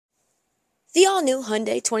The all-new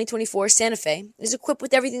Hyundai 2024 Santa Fe is equipped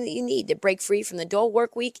with everything that you need to break free from the dull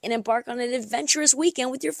work week and embark on an adventurous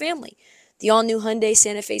weekend with your family. The all-new Hyundai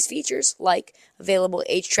Santa Fe's features, like available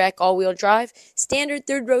H-Track all-wheel drive, standard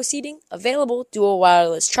third-row seating, available dual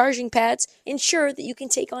wireless charging pads, ensure that you can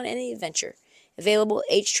take on any adventure. Available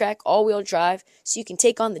H-Track all-wheel drive so you can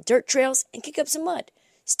take on the dirt trails and kick up some mud.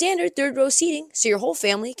 Standard third-row seating so your whole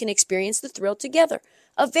family can experience the thrill together.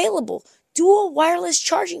 Available dual wireless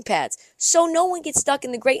charging pads so no one gets stuck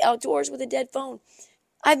in the great outdoors with a dead phone.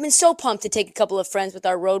 I've been so pumped to take a couple of friends with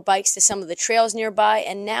our road bikes to some of the trails nearby,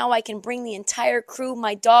 and now I can bring the entire crew,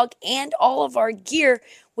 my dog, and all of our gear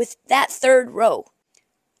with that third row.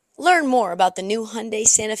 Learn more about the new Hyundai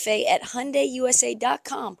Santa Fe at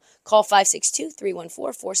HyundaiUSA.com. Call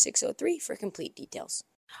 562-314-4603 for complete details.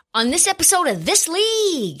 On this episode of This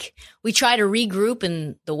League, we try to regroup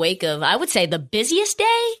in the wake of, I would say, the busiest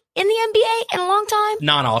day in the NBA in a long time.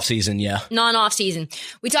 Non-off season, yeah. Non-off season.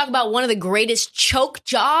 We talk about one of the greatest choke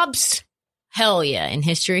jobs, hell yeah, in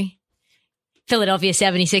history. Philadelphia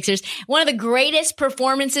 76ers. One of the greatest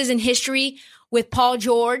performances in history with Paul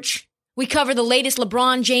George. We cover the latest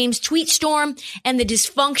LeBron James tweet storm and the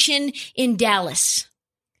dysfunction in Dallas.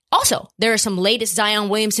 Also, there is some latest Zion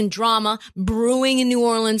Williamson drama brewing in New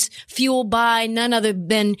Orleans, fueled by none other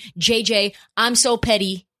than JJ, I'm so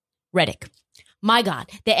petty, Redick. My God,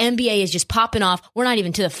 the NBA is just popping off. We're not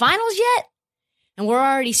even to the finals yet, and we're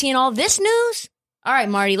already seeing all this news? All right,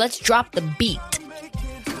 Marty, let's drop the beat.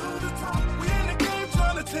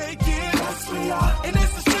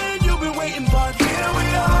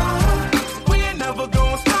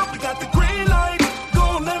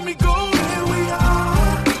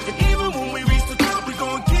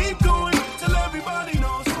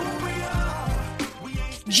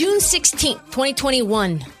 June 16th,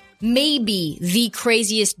 2021, maybe the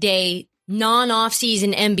craziest day,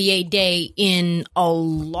 non-off-season NBA day in a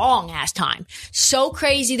long-ass time. So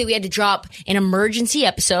crazy that we had to drop an emergency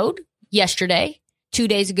episode yesterday, 2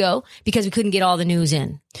 days ago, because we couldn't get all the news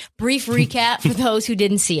in. Brief recap for those who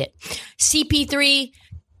didn't see it. CP3,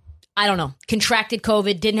 I don't know, contracted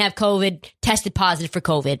COVID, didn't have COVID, tested positive for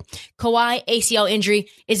COVID. Kawhi, ACL injury.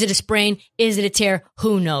 Is it a sprain? Is it a tear?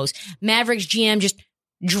 Who knows? Mavericks GM just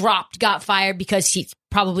got fired because he's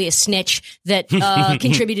probably a snitch that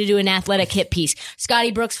contributed to an athletic hit piece.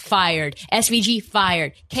 Scotty Brooks fired. SVG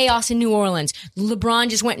fired. Chaos in New Orleans.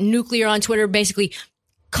 LeBron just went nuclear on Twitter, basically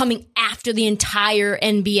coming after the entire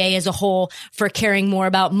NBA as a whole for caring more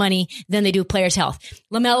about money than they do players' health.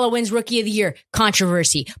 LaMelo wins Rookie of the Year.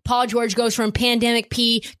 Controversy. Paul George goes from pandemic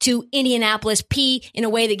P to Indianapolis P in a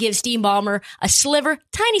way that gives Steve Ballmer a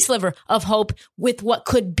tiny sliver of hope with what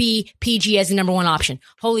could be PG as the number one option.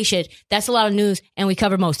 Holy shit. That's a lot of news, and we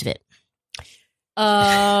covered most of it.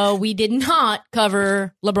 We did not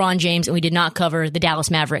cover LeBron James, and we did not cover the Dallas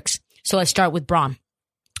Mavericks. So let's start with Bron.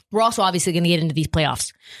 We're also obviously going to get into these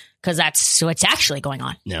playoffs because that's what's actually going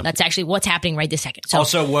on. Yeah. That's actually what's happening right this second. So,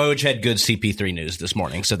 also, Woj had good CP3 news this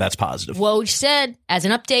morning, so that's positive. Woj said, as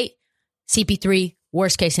an update, CP3,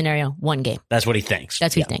 worst case scenario, 1 game. That's what he thinks.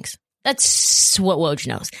 That's what he thinks. That's what Woj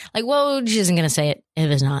knows. Like, Woj isn't going to say it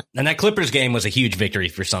if it's not. And that Clippers game was a huge victory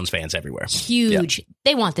for Suns fans everywhere. Huge. Yeah.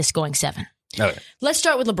 They want this going 7. Okay. Let's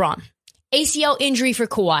start with LeBron. ACL injury for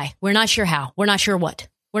Kawhi. We're not sure how. We're not sure what.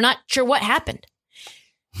 We're not sure what happened.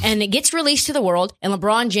 And it gets released to the world, and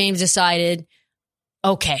LeBron James decided,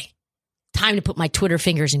 okay, time to put my Twitter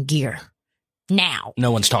fingers in gear. Now.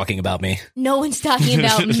 No one's talking about me. No one's talking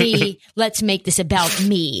about me. Let's make this about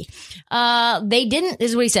me. They didn't,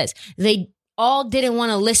 this is what he says, they all didn't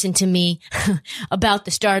want to listen to me about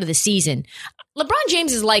the start of the season. LeBron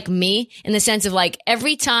James is like me in the sense of, like,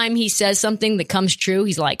 every time he says something that comes true,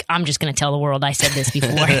 he's like, I'm just going to tell the world I said this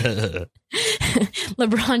before.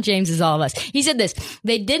 LeBron James is all of us. He said this,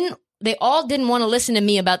 they all didn't want to listen to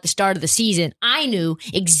me about the start of the season. I knew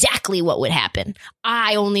exactly what would happen.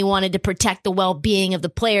 I only wanted to protect the well-being of the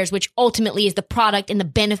players, which ultimately is the product and the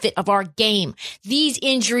benefit of our game. These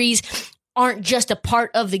injuries aren't just a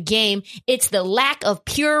part of the game. It's the lack of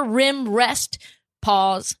pure rim rest.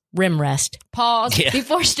 Pause. Rim rest. Pause. Yeah.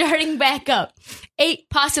 Before starting back up.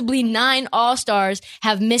 8, possibly 9 All-Stars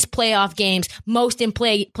have missed playoff games, most in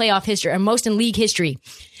playoff history, or most in league history.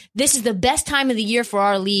 This is the best time of the year for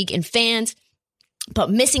our league and fans,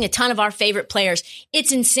 but missing a ton of our favorite players.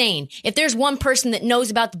 It's insane. If there's one person that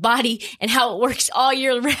knows about the body and how it works all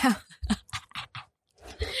year round,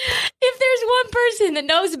 if there's one person that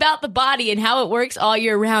knows about the body and how it works all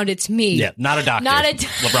year round, it's me. Yeah, not a doctor.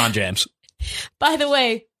 LeBron James. By the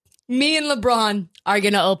way, me and LeBron are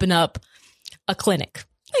going to open up a clinic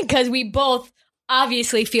because we both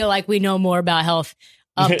obviously feel like we know more about health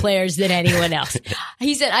of players than anyone else.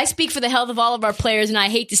 He said, I speak for the health of all of our players, and I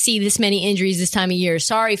hate to see this many injuries this time of year.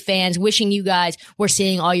 Sorry, fans. Wishing you guys were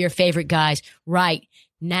seeing all your favorite guys right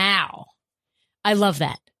now. I love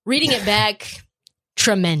that. Reading it back,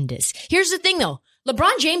 tremendous. Here's the thing, though.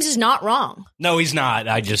 LeBron James is not wrong. No, he's not.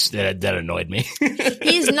 I just, that annoyed me.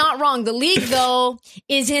 He's not wrong. The league, though,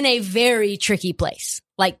 is in a very tricky place.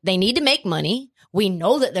 Like, they need to make money. We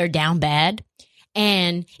know that they're down bad.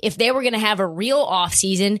 And if they were going to have a real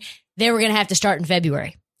offseason, they were going to have to start in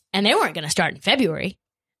February. And they weren't going to start in February.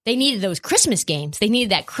 They needed those Christmas games. They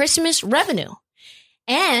needed that Christmas revenue.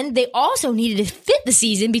 And they also needed to fit the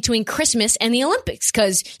season between Christmas and the Olympics,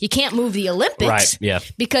 because you can't move the Olympics. Right, yeah.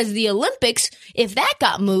 Because the Olympics, if that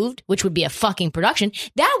got moved, which would be a fucking production,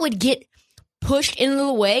 that would get pushed into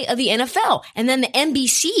the way of the NFL. And then the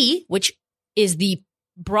NBC, which is the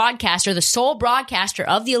broadcaster, the sole broadcaster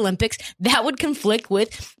of the Olympics, that would conflict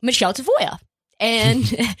with Michelle Tafoya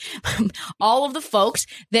and all of the folks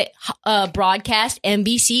that broadcast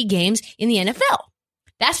NBC games in the NFL.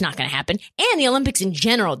 That's not going to happen. And the Olympics in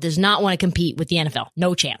general does not want to compete with the NFL.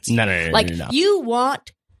 No chance. No. Like, you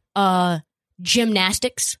want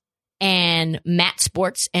gymnastics and mat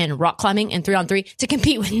sports and rock climbing and 3-on-3 to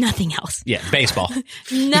compete with nothing else. Yeah, baseball.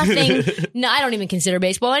 Nothing. No, I don't even consider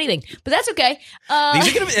baseball anything. But that's okay.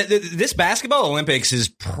 This basketball Olympics is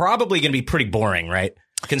probably going to be pretty boring, right?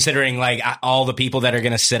 Considering like all the people that are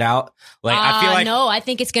going to sit out. Like, I feel like no, I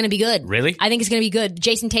think it's going to be good. Really? I think it's going to be good.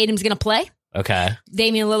 Jason Tatum's going to play. Okay.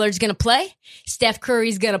 Damian Lillard's going to play. Steph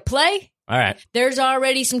Curry's going to play. All right. There's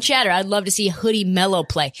already some chatter. I'd love to see Hoodie Mello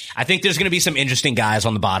play. I think there's going to be some interesting guys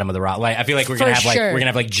on the bottom of the roster. Like, I feel like we're going to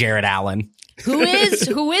have like Jared Allen, who is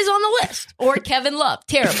on the list, or Kevin Love.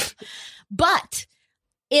 Terrible. But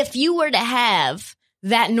if you were to have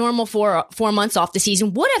that normal 4 months off the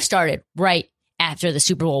season, would have started right after the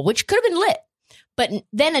Super Bowl, which could have been lit. But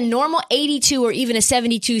then a normal 82 or even a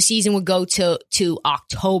 72 season would go to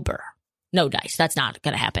October. No dice. That's not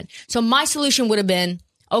going to happen. So my solution would have been,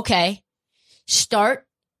 okay, start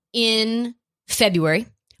in February,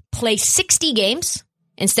 play 60 games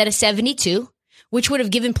instead of 72, which would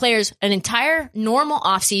have given players an entire normal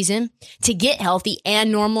offseason to get healthy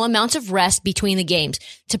and normal amounts of rest between the games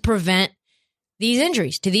to prevent these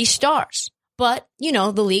injuries to these stars. But, you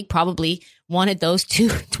know, the league probably wanted those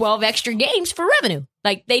 12 extra games for revenue.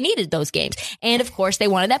 Like, they needed those games. And, of course, they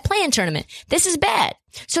wanted that play-in tournament. This is bad.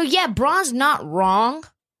 So, yeah, Braun's not wrong,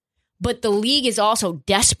 but the league is also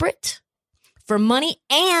desperate for money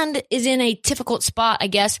and is in a difficult spot, I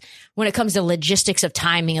guess, when it comes to logistics of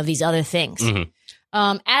timing of these other things.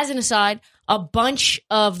 Mm-hmm. As an aside, a bunch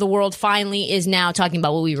of the world finally is now talking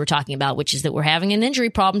about what we were talking about, which is that we're having an injury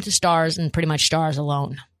problem to stars and pretty much stars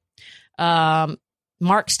alone.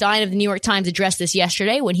 Mark Stein of the New York Times addressed this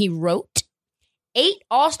yesterday when he wrote, 8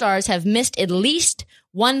 All-Stars have missed at least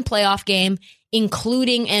one playoff game,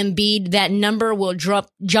 including Embiid. That number will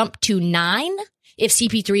jump to 9 if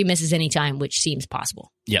CP3 misses any time, which seems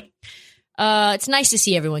possible. Yep. It's nice to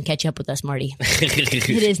see everyone catch up with us, Marty. It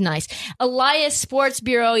is nice. Elias Sports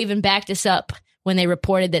Bureau even backed us up when they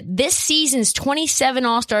reported that this season's 27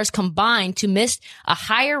 All-Stars combined to miss a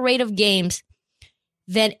higher rate of games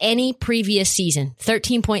than any previous season,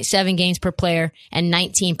 13.7 games per player and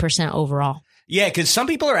 19% overall. Yeah, because some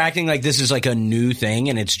people are acting like this is like a new thing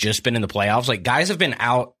and it's just been in the playoffs. Like, guys have been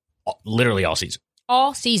out literally all season.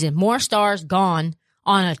 All season. More stars gone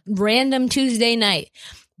on a random Tuesday night.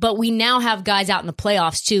 But we now have guys out in the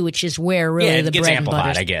playoffs, too, which is where really the bread and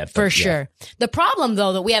butter. I get. For sure. The problem,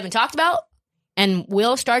 though, that we haven't talked about and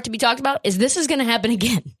will start to be talked about is this is going to happen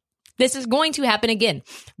again. This is going to happen again.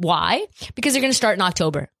 Why? Because they're going to start in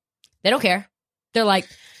October. They don't care. They're like,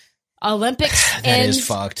 Olympics ends. Is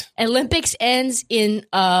fucked. Olympics ends in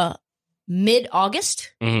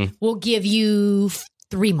mid-August. Mm-hmm. We'll give you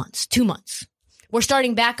 3 months, 2 months. We're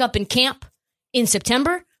starting back up in camp in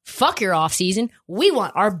September. Fuck your off season. We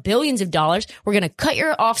want our billions of dollars. We're going to cut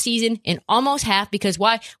your off season in almost half because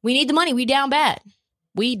why? We need the money. We down bad.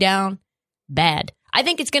 We down bad. I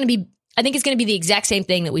think it's going to be the exact same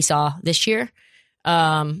thing that we saw this year.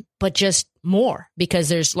 But just more because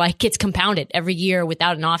there's like, it's compounded every year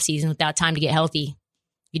without an off season, without time to get healthy.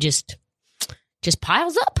 You just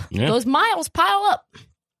piles up. Yeah. Those miles pile up.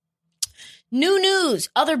 New news.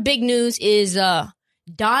 Other big news is,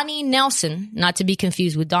 Donnie Nelson, not to be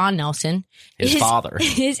confused with Don Nelson, his father,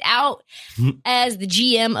 is out as the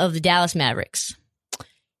GM of the Dallas Mavericks.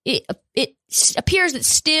 It appears that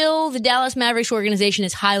still the Dallas Mavericks organization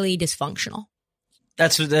is highly dysfunctional.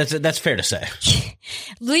 That's fair to say.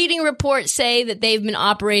 Leading reports say that they've been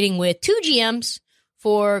operating with 2 GMs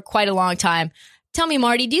for quite a long time. Tell me,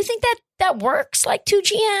 Marty, do you think that that works? Like two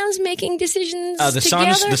GMs making decisions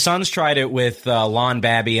together? The Suns tried it with Lon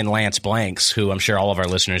Babby and Lance Blanks, who I'm sure all of our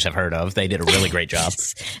listeners have heard of. They did a really great job.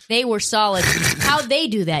 They were solid. How'd they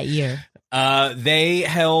do that year? They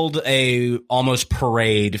held a almost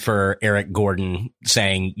parade for Eric Gordon,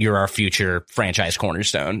 saying you're our future franchise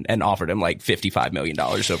cornerstone, and offered him like $55 million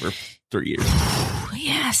over 3 years.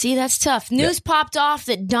 Yeah, see, that's tough. News popped off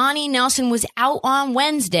that Donnie Nelson was out on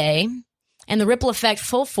Wednesday, and the ripple effect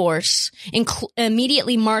full force.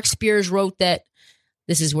 Immediately, Mark Spears wrote that,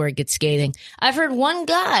 this is where it gets scathing. I've heard one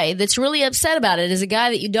guy that's really upset about it is a guy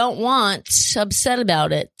that you don't want upset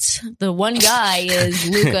about it. The one guy is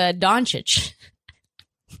Luka Doncic.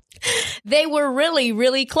 They were really,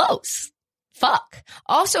 really close. Fuck.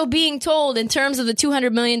 Also being told in terms of the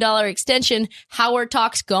 $200 million extension, how are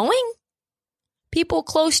talks going? People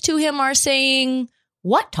close to him are saying,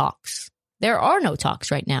 what talks? There are no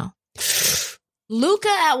talks right now. Luka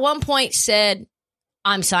at one point said,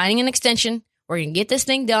 I'm signing an extension. We're going to get this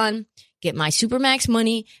thing done, get my Supermax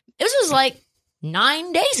money. This was like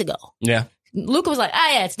 9 days ago. Yeah. Luka was like,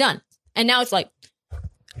 yeah, it's done. And now it's like,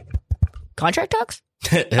 contract talks?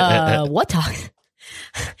 What talks?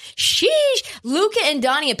 Sheesh. Luka and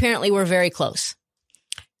Donnie apparently were very close.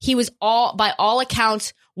 He was by all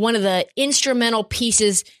accounts, one of the instrumental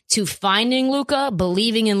pieces to finding Luka,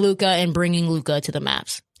 believing in Luka, and bringing Luka to the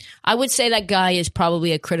Mavs. I would say that guy is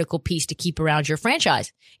probably a critical piece to keep around your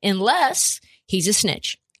franchise, unless he's a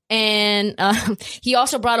snitch. And he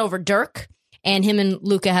also brought over Dirk, and him and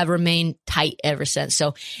Luka have remained tight ever since.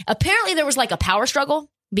 So apparently there was like a power struggle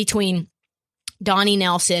between Donnie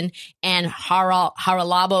Nelson and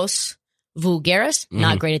Haralabos Voulgaris,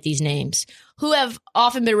 not great at these names, who has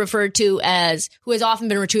often been referred to as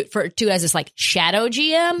this like shadow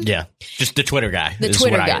GM. Yeah, just the Twitter guy.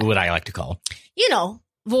 What I like to call. You know,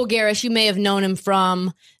 Voulgaris, you may have known him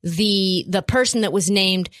from the person that was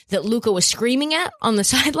named that Luka was screaming at on the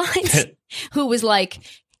sidelines, who was like,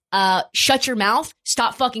 shut your mouth,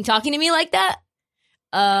 stop fucking talking to me like that.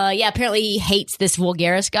 Yeah, apparently he hates this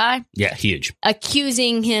Voulgaris guy. Yeah, huge.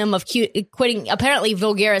 Accusing him of quitting. Apparently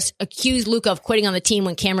Voulgaris accused Luka of quitting on the team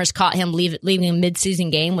when cameras caught him leaving a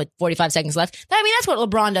mid-season game with 45 seconds left. I mean, that's what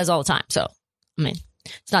LeBron does all the time. So, I mean,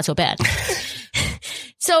 it's not so bad.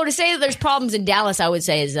 So to say that there's problems in Dallas, I would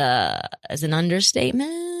say is an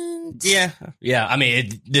understatement. Yeah. I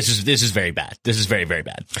mean, this is very bad. This is very, very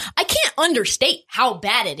bad. I can't understate how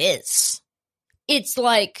bad it is. It's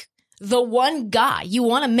like the one guy you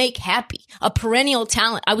want to make happy, a perennial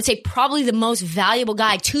talent. I would say probably the most valuable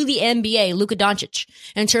guy to the NBA, Luka Doncic,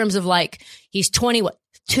 in terms of like he's 20, what,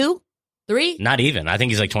 2, 3? Not even. I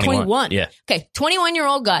think he's like 21. 21. Yeah. Okay,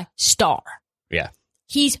 21-year-old guy, star. Yeah.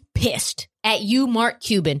 He's pissed at you, Mark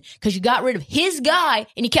Cuban, because you got rid of his guy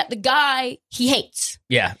and you kept the guy he hates.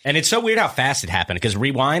 Yeah, and it's so weird how fast it happened, because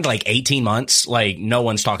rewind like 18 months, like no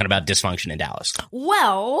one's talking about dysfunction in Dallas.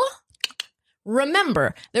 Well,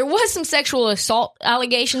 remember, there was some sexual assault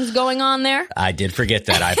allegations going on there. I did forget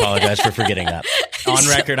that. I apologize for forgetting that. On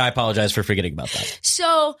record, I apologize for forgetting about that.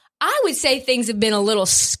 So I would say things have been a little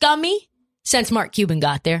scummy since Mark Cuban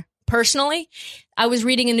got there. Personally, I was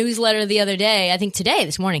reading a newsletter the other day, I think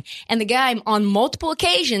this morning, and the guy on multiple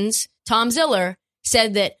occasions, Tom Ziller,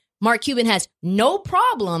 said that Mark Cuban has no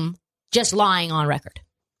problem just lying on record.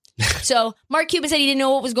 So Mark Cuban said he didn't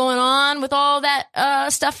know what was going on with all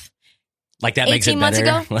that stuff. Like that makes it better. 18 months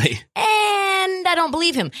ago. And I don't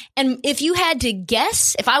believe him. And if you had to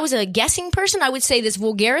guess, if I was a guessing person, I would say this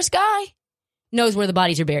Voulgaris guy knows where the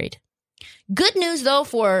bodies are buried. Good news, though,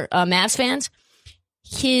 for Mavs fans.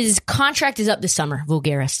 His contract is up this summer,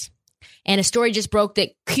 Voulgaris. And a story just broke that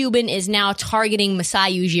Cuban is now targeting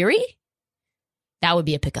Masai Ujiri. That would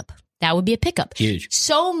be a pickup. Huge.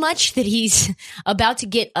 So much that he's about to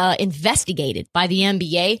get investigated by the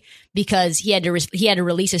NBA because he had to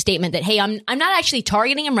release a statement that, hey, I'm not actually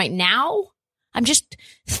targeting him right now. I'm just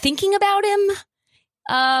thinking about him,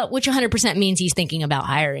 which 100% means he's thinking about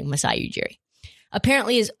hiring Masai Ujiri.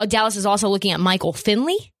 Apparently, Dallas is also looking at Michael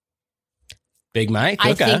Finley. Big Mike?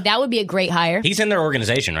 I think that would be a great hire. He's in their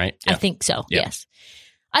organization, right? Yeah. I think so, yes.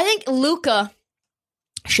 I think Luka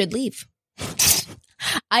should leave.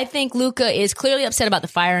 I think Luka is clearly upset about the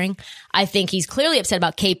firing. I think he's clearly upset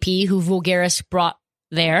about KP, who Voulgaris brought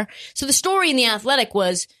there. So the story in The Athletic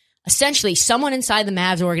was essentially someone inside the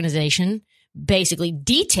Mavs organization basically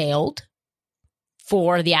detailed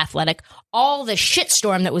for The Athletic all the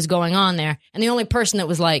shitstorm that was going on there. And the only person that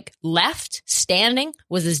was like left standing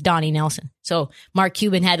was this Donnie Nelson. So Mark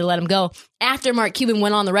Cuban had to let him go. After Mark Cuban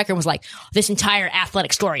went on the record and was like, this entire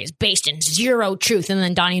Athletic story is based in zero truth. And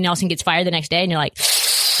then Donnie Nelson gets fired the next day and you're like,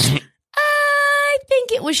 I think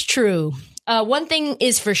think it was true. One thing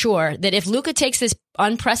is for sure, that if Luka takes this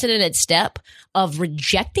unprecedented step of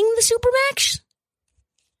rejecting the Supermax,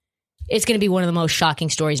 it's going to be one of the most shocking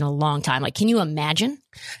stories in a long time. Like, can you imagine?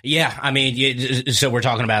 Yeah, I mean, so we're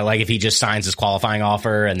talking about like if he just signs his qualifying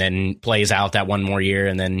offer and then plays out that one more year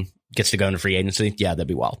and then gets to go into free agency. Yeah, that'd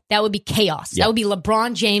be wild. That would be chaos. Yep. That would be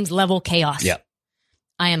LeBron James level chaos. Yeah,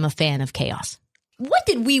 I am a fan of chaos. What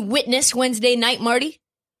did we witness Wednesday night, Marty?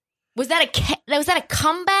 Was that a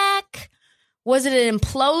comeback? Was it an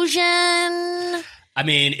implosion? I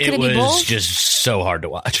mean, it was just so hard to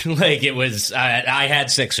watch. Like, it was, I had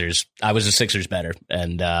Sixers. I was a Sixers better,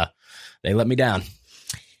 and they let me down.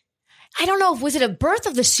 I don't know. Was it a birth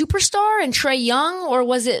of the superstar and Trae Young, or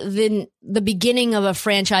was it the beginning of a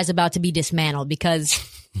franchise about to be dismantled? Because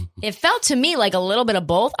it felt to me like a little bit of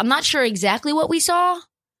both. I'm not sure exactly what we saw.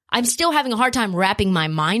 I'm still having a hard time wrapping my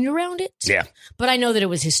mind around it. Yeah. But I know that it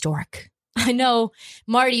was historic. I know,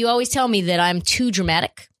 Marty, you always tell me that I'm too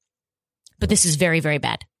dramatic. But this is very, very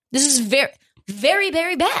bad. This is very, very,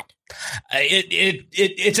 very bad.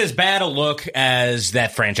 It's as bad a look as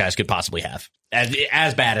that franchise could possibly have.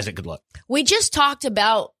 As bad as it could look. We just talked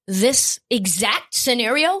about this exact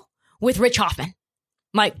scenario with Rich Hoffman.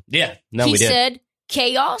 Mike. Yeah. No, we did. He said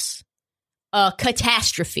chaos,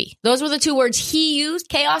 catastrophe. Those were the two words he used,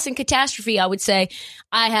 chaos and catastrophe. I would say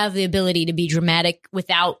I have the ability to be dramatic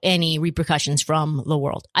without any repercussions from the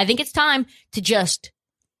world. I think it's time to just...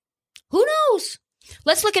 Who knows?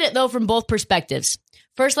 Let's look at it, though, from both perspectives.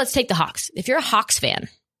 First, let's take the Hawks. If you're a Hawks fan,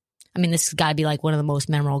 I mean, this has got to be like one of the most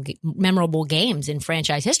memorable games in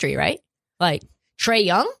franchise history, right? Like, Trae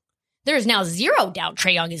Young? There is now zero doubt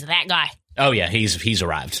Trae Young is that guy. Oh, yeah, he's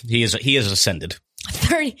arrived. He is ascended.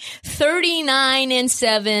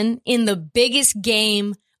 39-7 in the biggest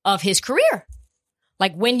game of his career.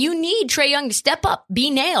 Like, when you need Trae Young to step up, be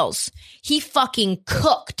nails, he fucking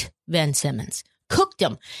cooked Ben Simmons. Cooked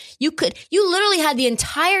him. You literally had the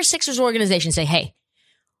entire Sixers organization say, hey,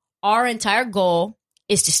 our entire goal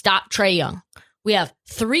is to stop Trae Young. We have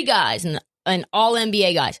three guys and all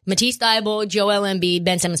NBA guys. Matisse Thybulle, Joel Embiid,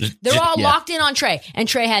 Ben Simmons. They're all locked in on Trae. And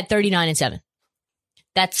Trae had 39-7.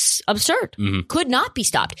 That's absurd. Mm-hmm. Could not be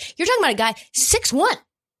stopped. You're talking about a guy 6'1",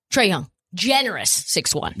 Trae Young. Generous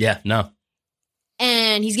 6'1". Yeah, no.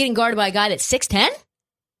 And he's getting guarded by a guy that's 6'10",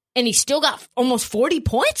 and he's still got almost 40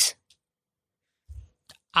 points?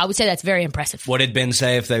 I would say that's very impressive. What did Ben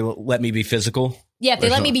say if they let me be physical? Yeah, if they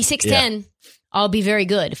let me be 6'10", I'll be very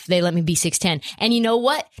good if they let me be 6'10". And you know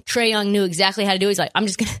what? Trae Young knew exactly how to do it. He's like, I'm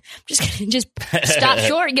just gonna stop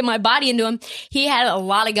short and get my body into him. He had a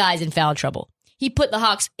lot of guys in foul trouble. He put the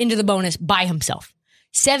Hawks into the bonus by himself.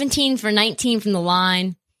 17 for 19 from the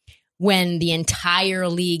line when the entire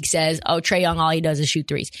league says, oh, Trae Young, all he does is shoot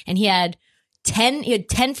threes. And he had 10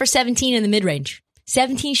 for 17 in the mid-range.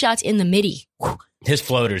 17 shots in the midi. Whew. His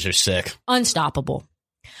floaters are sick. Unstoppable.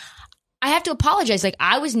 I have to apologize. Like,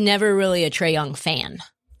 I was never really a Trae Young fan.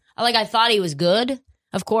 I thought he was good,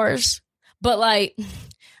 of course. But, like,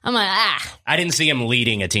 I'm like, I didn't see him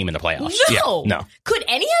leading a team in the playoffs. No. Yeah, no. Could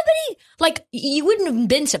anybody? Like, you wouldn't have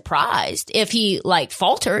been surprised if he, like,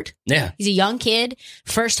 faltered. Yeah. He's a young kid.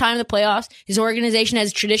 First time in the playoffs. His organization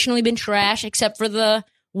has traditionally been trash, except for the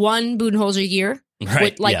one Budenholzer year.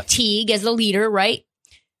 Right. With, Teague as the leader, right?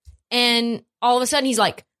 And all of a sudden, he's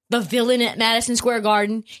like the villain at Madison Square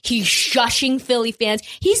Garden. He's shushing Philly fans.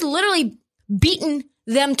 He's literally beaten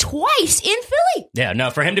them twice in Philly. Yeah,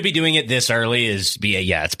 no, for him to be doing it this early it's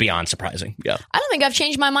beyond surprising. Yeah. I don't think I've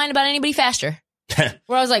changed my mind about anybody faster.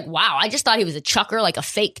 Where I was like, wow, I just thought he was a chucker, like a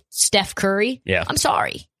fake Steph Curry. Yeah. I'm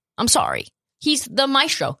sorry. He's the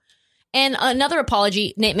maestro. And another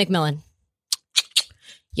apology, Nate McMillan.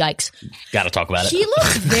 Yikes. Got to talk about it. He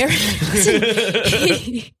looks very...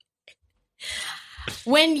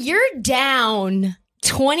 When you're down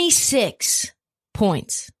 26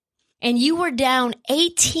 points and you were down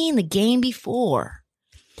 18 the game before,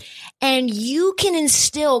 and you can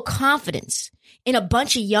instill confidence in a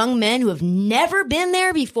bunch of young men who have never been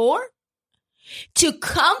there before, to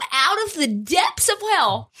come out of the depths of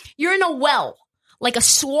hell, you're in a well, like a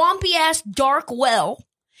swampy ass dark well,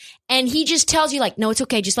 and he just tells you like, no, it's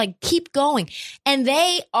okay, just like keep going. And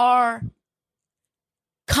they are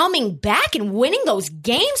coming back and winning those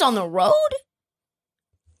games on the road.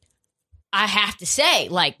 I have to say,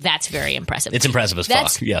 that's very impressive. It's impressive as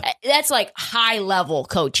fuck. Yeah. That's like high level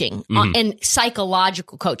coaching and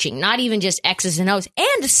psychological coaching, not even just X's and O's,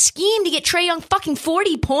 and a scheme to get Trae Young fucking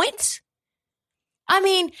 40 points. I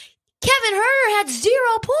mean, Kevin Huerter had 0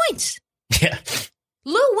 points. Yeah.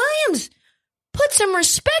 Lou Williams Put some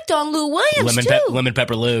respect on Lou Williams, too. Lemon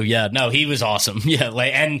Pepper Lou. Yeah. No, he was awesome. Yeah.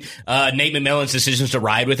 And Nate McMillan's decisions to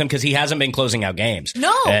ride with him because he hasn't been closing out games.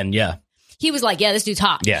 No. And yeah. He was like, yeah, this dude's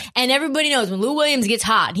hot. Yeah. And everybody knows when Lou Williams gets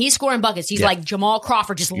hot and he's scoring buckets, he's like Jamal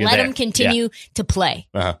Crawford. Just let him continue to play.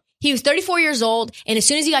 Uh-huh. He was 34 years old. And as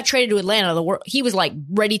soon as he got traded to Atlanta, he was like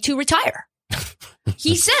ready to retire.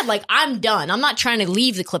 He said, like, I'm done. I'm not trying to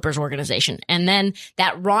leave the Clippers organization. And then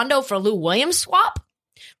that Rondo for Lou Williams swap,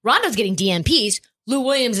 Rondo's getting DMPs. Lou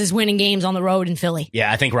Williams is winning games on the road in Philly.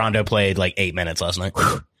 Yeah, I think Rondo played like 8 minutes last night.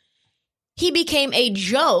 He became a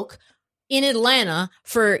joke in Atlanta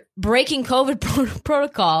for breaking COVID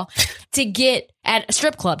protocol to get at a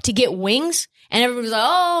strip club to get wings. And everybody was like,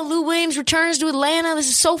 oh, Lou Williams returns to Atlanta. This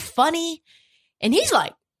is so funny. And he's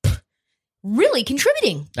like, really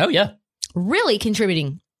contributing. Oh, yeah. Really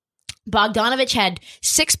contributing. Bogdanovich had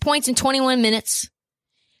 6 points in 21 minutes.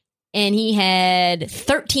 And he had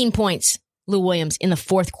 13 points, Lou Williams, in the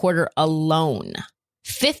fourth quarter alone.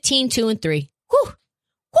 15, 2, and 3. Whew.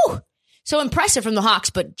 Whew. So impressive from the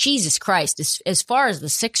Hawks, but Jesus Christ, as far as the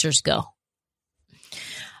Sixers go.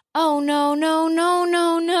 Oh, no.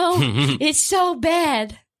 It's so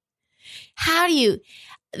bad. How do you...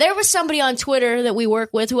 There was somebody on Twitter that we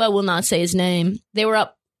work with who I will not say his name. They were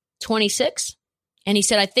up 26, and he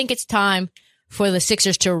said, I think it's time for the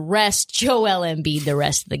Sixers to rest Joel Embiid the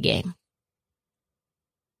rest of the game.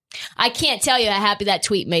 I can't tell you how happy that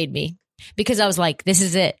tweet made me because I was like, this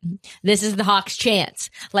is it. This is the Hawks' chance.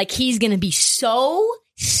 Like, he's going to be so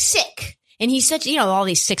sick. And he's such, all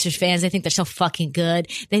these Sixers fans, they think they're so fucking good.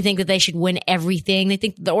 They think that they should win everything. They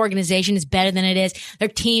think the organization is better than it is. Their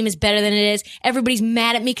team is better than it is. Everybody's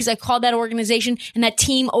mad at me because I called that organization and that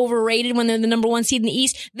team overrated when they're the number one seed in the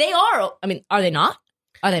East. They are. I mean, are they not?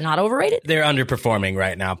 Are they not overrated? They're underperforming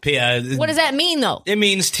right now. What does that mean, though? It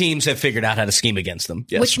means teams have figured out how to scheme against them.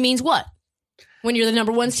 Yes. Which means what? When you're the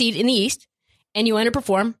number one seed in the East and you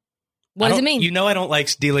underperform, what does it mean? I don't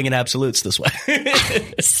like dealing in absolutes this way.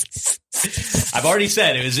 I've already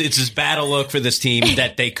said it's as bad a look for this team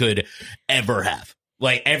that they could ever have.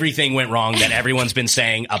 Like, everything went wrong that everyone's been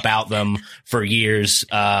saying about them for years.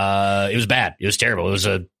 It was bad. It was terrible. It was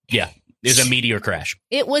a meteor crash.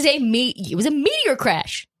 It was a meteor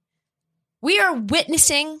crash. We are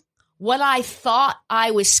witnessing what I thought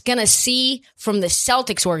I was going to see from the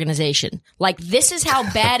Celtics organization. Like, this is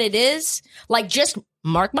how bad it is. Like, just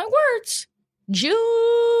mark my words.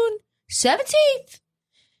 June 17th.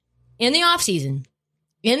 In the offseason,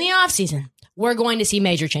 we're going to see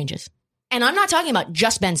major changes. And I'm not talking about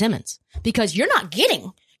just Ben Simmons, because you're not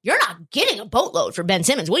getting a boatload for Ben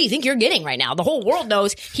Simmons. What do you think you're getting right now? The whole world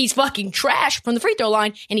knows he's fucking trash from the free throw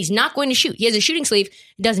line, and he's not going to shoot. He has a shooting sleeve.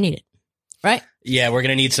 He doesn't need it. Right? Yeah, we're going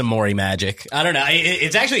to need some Morey magic. I don't know.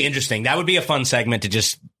 It's actually interesting. That would be a fun segment to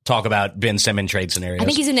just talk about Ben Simmons trade scenarios. I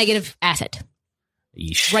think he's a negative asset.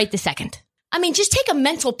 Yeesh. Right this second. I mean, just take a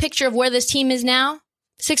mental picture of where this team is now.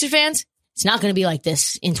 Sixers fans, it's not going to be like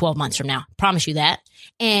this in 12 months from now. Promise you that.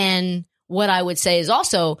 And what I would say is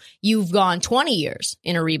also, you've gone 20 years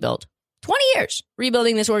in a rebuild. 20 years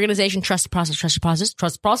rebuilding this organization. Trust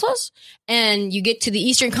the process. And you get to the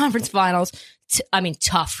Eastern Conference Finals.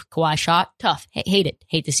 Tough. Kawhi shot. Tough. Hate it.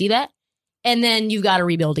 Hate to see that. And then you've got to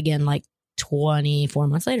rebuild again like 24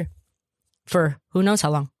 months later. For who knows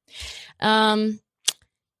how long.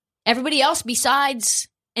 Everybody else besides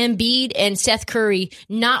Embiid and Seth Curry,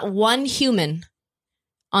 not one human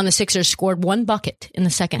on the Sixers scored one bucket in the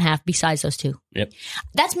second half besides those two. Yep.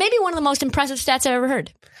 That's maybe one of the most impressive stats I've ever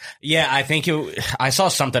heard. Yeah, I think I saw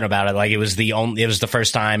something about it. Like, it was the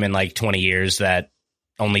first time in like 20 years that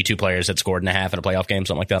only two players had scored and a half in a playoff game,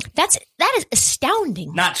 something like that. That is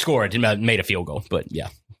astounding. Not scored, made a field goal, but yeah.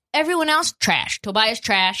 Everyone else, trash. Tobias,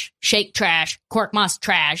 trash. Shake, trash. Korkmaz,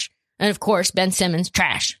 trash. And of course, Ben Simmons,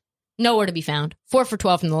 trash. Nowhere to be found. 4 for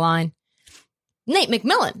 12 from the line. Nate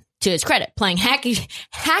McMillan, to his credit, playing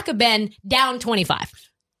Hack-a-Ben down 25.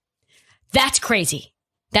 That's crazy.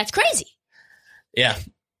 Yeah.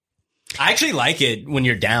 I actually like it when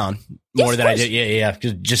you're down more than I did. Yeah.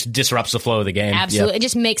 It just disrupts the flow of the game. Absolutely. Yeah. It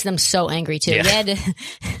just makes them so angry, too. Yeah.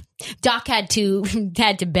 Doc had to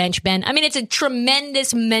bench Ben. I mean, it's a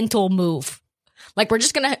tremendous mental move. Like, we're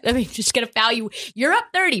just gonna foul you. You're up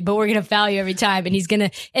 30, but we're gonna foul you every time.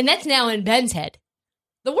 And that's now in Ben's head.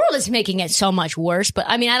 The world is making it so much worse, but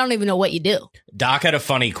I mean, I don't even know what you do. Doc had a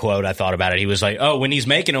funny quote. I thought about it. He was like, "Oh, when he's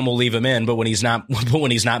making them, we'll leave him in, but when he's not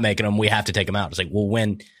making them, we have to take him out." It's like, well,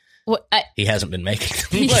 when he hasn't been making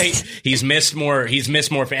them, like, he's missed more.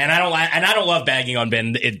 And I don't love bagging on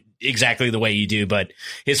Ben exactly the way you do, but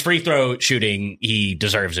his free throw shooting, he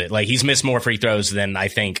deserves it. Like, he's missed more free throws than I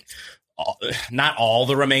think not all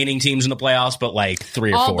the remaining teams in the playoffs, but like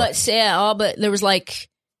 3 or 4. But there was like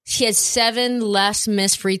he had 7 less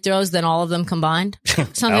missed free throws than all of them combined.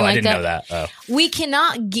 Something like I didn't that. know that. Oh. We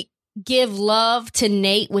cannot give love to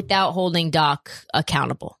Nate without holding Doc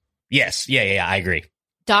accountable. Yes. Yeah. I agree.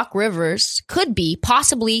 Doc Rivers could be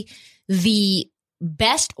possibly the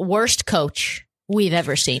best, worst coach we've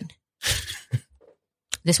ever seen.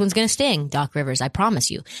 This one's going to sting, Doc Rivers. I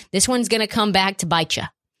promise you. This one's going to come back to bite you.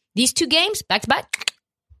 These 2 games, back to back,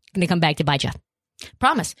 going to come back to bite you.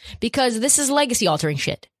 Promise. Because this is legacy altering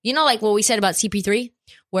shit. You know, like what we said about CP3,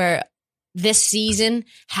 where this season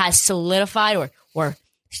has solidified or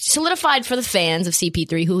solidified for the fans of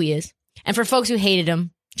CP3 who he is. And for folks who hated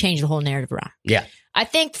him, changed the whole narrative around. Yeah. I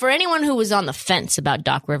think for anyone who was on the fence about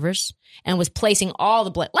Doc Rivers and was placing all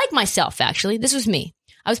the blame, like myself, actually, this was me.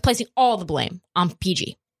 I was placing all the blame on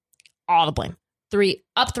PG. All the blame.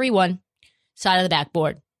 3-1, side of the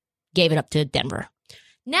backboard. Gave it up to Denver.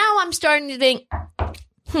 Now I'm starting to think,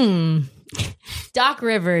 Doc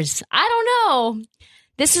Rivers, I don't know.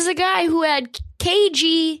 This is a guy who had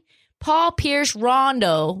KG, Paul Pierce,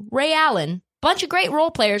 Rondo, Ray Allen, bunch of great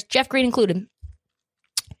role players, Jeff Green included.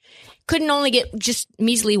 Couldn't only get just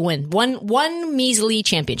measly win. One measly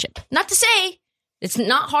championship. Not to say it's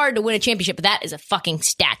not hard to win a championship, but that is a fucking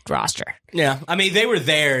stacked roster. Yeah. I mean, they were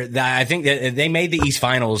there. I think that they made the East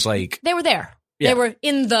Finals. Like they were there. Yeah.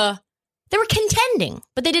 They were contending,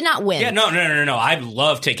 but they did not win. Yeah, no. I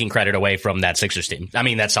love taking credit away from that Sixers team. I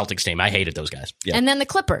mean, that Celtics team. I hated those guys. Yeah. And then the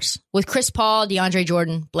Clippers with Chris Paul, DeAndre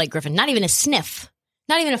Jordan, Blake Griffin. Not even a sniff.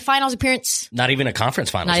 Not even a finals appearance. Not even a conference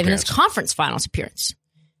finals Not appearance. even a conference finals appearance.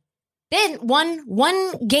 Then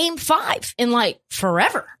won game 5 in like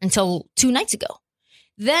forever until 2 nights ago.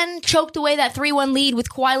 Then choked away that 3-1 lead with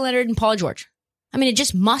Kawhi Leonard and Paul George. I mean, it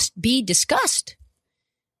just must be discussed.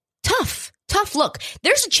 Tough look.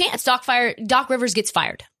 There's a chance Doc Rivers gets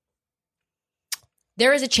fired.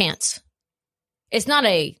 There is a chance. It's not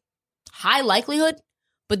a high likelihood,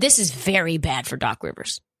 but this is very bad for Doc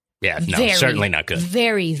Rivers. Yeah, no, certainly not good.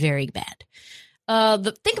 Very, very bad.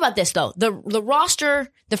 Think about this, though. The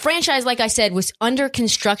roster, the franchise, like I said, was under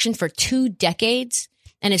construction for 2 decades.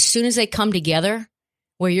 And as soon as they come together,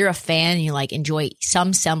 where you're a fan and you like enjoy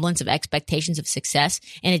some semblance of expectations of success,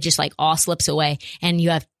 and it just like all slips away and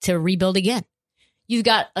you have to rebuild again. You've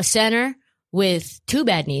got a center with 2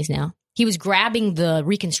 bad knees now. He was grabbing the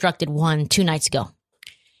reconstructed one 2 nights ago.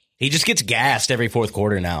 He just gets gassed every 4th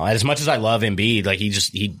quarter now. As much as I love Embiid, like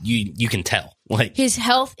you can tell. Like his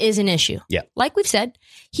health is an issue. Yeah. Like we've said,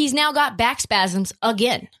 he's now got back spasms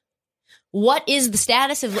again. What is the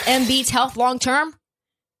status of Embiid's health long term?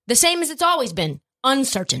 The same as it's always been.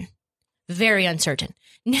 Uncertain. Very uncertain.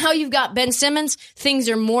 Now you've got Ben Simmons. Things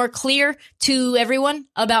are more clear to everyone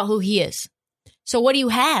about who he is. So what do you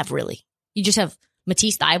have, really? You just have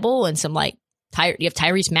Matisse Thybulle and some like you have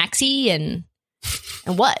Tyrese Maxey and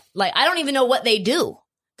what? Like, I don't even know what they do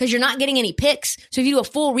because you're not getting any picks. So if you do a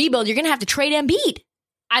full rebuild, you're going to have to trade Embiid.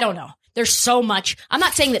 I don't know. There's so much. I'm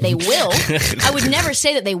not saying that they will. I would never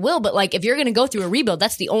say that they will, but like if you're going to go through a rebuild,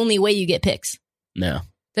 that's the only way you get picks. No.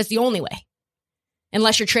 That's the only way.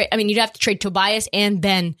 Unless you'd have to trade Tobias and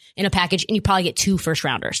Ben in a package, and you probably get 2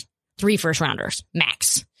 first-rounders, 3 first-rounders,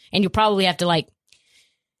 max. And you'll probably have to, like,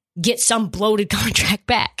 get some bloated contract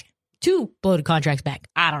back. 2 bloated contracts back.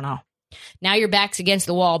 I don't know. Now your back's against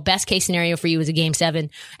the wall. Best case scenario for you is a Game 7,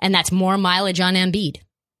 and that's more mileage on Embiid.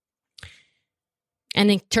 And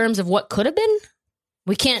in terms of what could have been,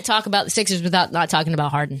 we can't talk about the Sixers without not talking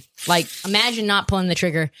about Harden. Like, imagine not pulling the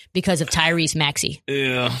trigger because of Tyrese Maxey.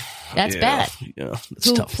 Yeah. That's bad. Yeah. That's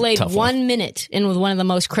who tough, played tough 1 minute in with one of the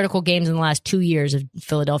most critical games in the last 2 years of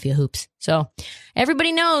Philadelphia hoops. So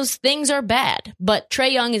everybody knows things are bad, but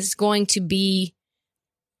Trae Young is going to be,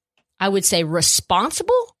 I would say,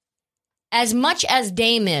 responsible as much as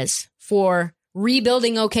Dame is for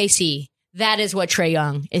rebuilding OKC. That is what Trae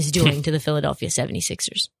Young is doing to the Philadelphia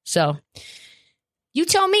 76ers. So you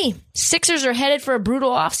tell me. Sixers are headed for a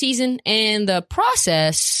brutal offseason, and the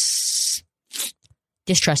process,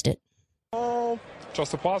 distrust it.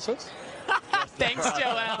 Trust the process. Thanks,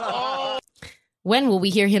 Joel. When will we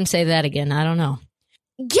hear him say that again? I don't know.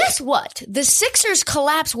 Guess what? The Sixers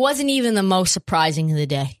collapse wasn't even the most surprising of the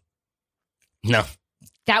day. No.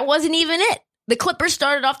 That wasn't even it. The Clippers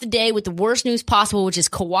started off the day with the worst news possible, which is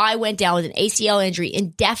Kawhi went down with an ACL injury,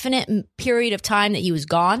 indefinite period of time that he was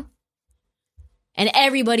gone. And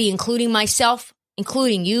everybody, including myself,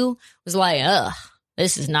 including you, was like, ugh,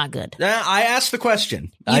 this is not good. I asked the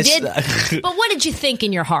question. You did? But what did you think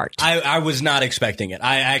in your heart? I was not expecting it.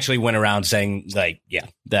 I actually went around saying, like,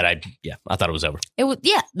 I thought it was over.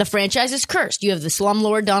 The franchise is cursed. You have the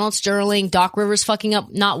slumlord Donald Sterling, Doc Rivers fucking up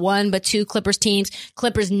not one, but two Clippers teams.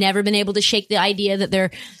 Clippers never been able to shake the idea that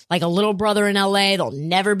they're like a little brother in LA. They'll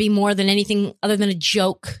never be more than anything other than a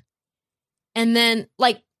joke. And then,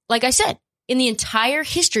 like I said, in the entire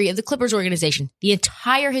history of the Clippers organization,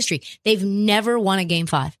 they've never won a Game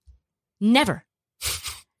 5. Never.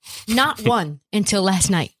 Not one until last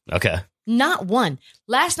night. Okay. Not one.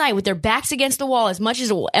 Last night, with their backs against the wall as much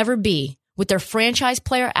as it will ever be, with their franchise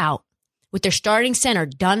player out, with their starting center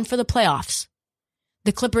done for the playoffs,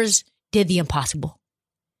 the Clippers did the impossible.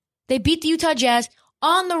 They beat the Utah Jazz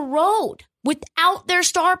on the road without their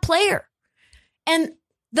star player. And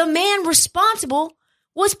the man responsible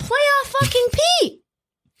was playoff fucking Pete.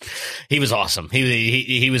 He was awesome.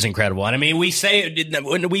 He was incredible. And I mean, we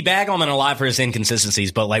bag on him a lot for his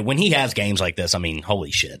inconsistencies, but like when he has games like this, I mean,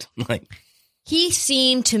 holy shit. Like he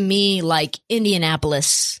seemed to me like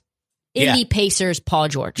Indianapolis, Indy Pacers, Paul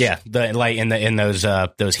George. Yeah, in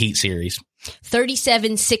those Heat series.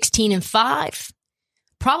 37, 16, and 5.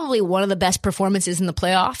 Probably one of the best performances in the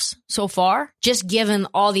playoffs so far, just given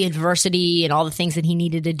all the adversity and all the things that he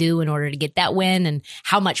needed to do in order to get that win and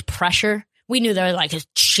how much pressure. We knew there was like a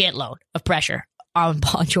shitload of pressure on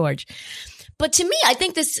Paul George. But to me, I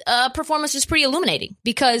think this performance was pretty illuminating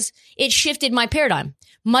because it shifted my paradigm,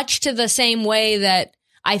 much to the same way that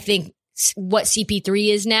I think what CP3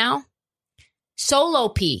 is now. Solo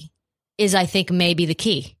P is, I think, maybe the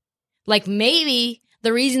key. Like maybe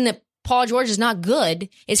the reason that Paul George is not good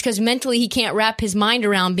is because mentally he can't wrap his mind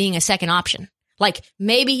around being a second option. Like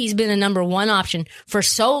maybe he's been a number one option for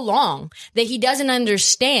so long that he doesn't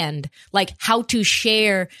understand like how to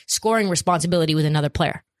share scoring responsibility with another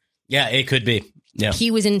player. Yeah, it could be. Yeah, he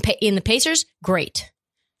was in the Pacers. Great,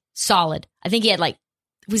 solid. I think he had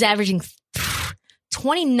was averaging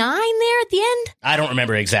 29 there at the end. I don't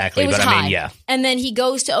remember exactly, but high. I mean, yeah. And then he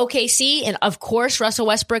goes to OKC, and of course Russell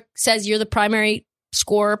Westbrook says you're the primary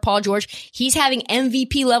scorer, Paul George. He's having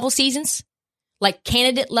MVP level seasons, like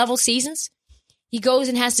candidate level seasons. He goes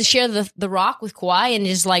and has to share the rock with Kawhi and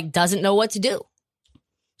just like doesn't know what to do.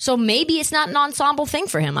 So maybe it's not an ensemble thing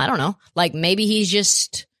for him. I don't know. Like maybe he's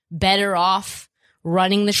just better off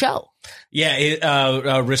running the show. Yeah,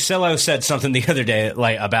 Russillo said something the other day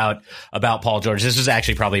like about Paul George. This was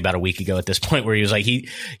actually probably about a week ago at this point, where he was like,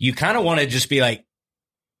 you kind of want to just be like,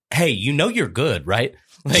 hey, you're good, right?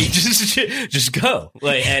 Like just go.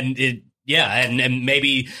 Like and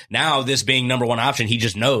maybe now this being number one option, he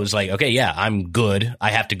just knows like, okay, yeah, I'm good.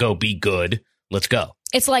 I have to go be good. Let's go.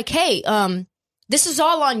 It's like, hey, this is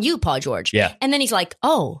all on you, Paul George. Yeah. And then he's like,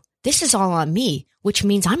 oh, this is all on me, which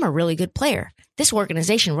means I'm a really good player. This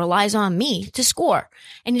organization relies on me to score.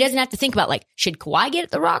 And he doesn't have to think about like, should Kawhi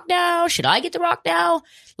get the rock now? Should I get the rock now?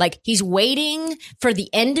 Like he's waiting for the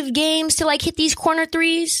end of games to like hit these corner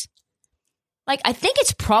threes. Like, I think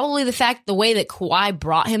it's probably the way that Kawhi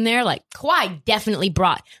brought him there. Like, Kawhi definitely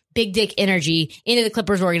brought big dick energy into the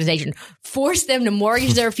Clippers organization, forced them to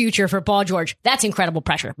mortgage their future for Paul George. That's incredible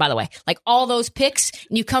pressure, by the way. Like, all those picks,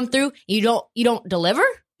 and you come through, you don't deliver?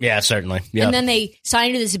 Yeah, certainly. Yep. And then they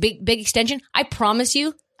sign you this big extension. I promise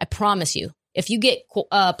you, if you get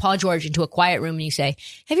Paul George into a quiet room and you say,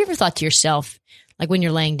 have you ever thought to yourself, like when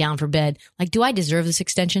you're laying down for bed, like, do I deserve this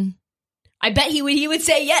extension? I bet he would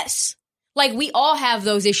say yes. Like, we all have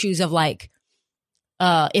those issues of, like,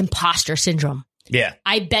 imposter syndrome. Yeah.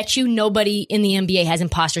 I bet you nobody in the NBA has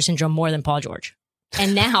imposter syndrome more than Paul George.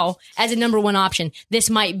 And now, as a number one option, this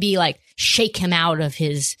might be, like, shake him out of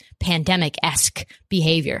his pandemic-esque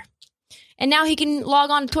behavior. And now he can log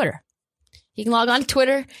on to Twitter. He can log on to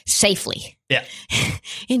Twitter safely. Yeah.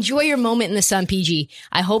 Enjoy your moment in the sun, PG.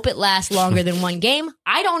 I hope it lasts longer than one game.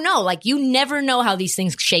 I don't know. Like, you never know how these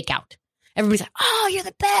things shake out. Everybody's like, oh, you're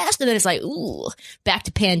the best. And then it's like, ooh, back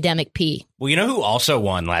to pandemic P. Well, you know who also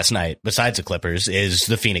won last night, besides the Clippers, is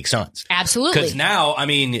the Phoenix Suns. Absolutely. Because now, I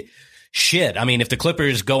mean, shit. I mean, if the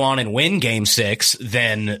Clippers go on and win Game 6,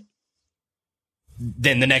 then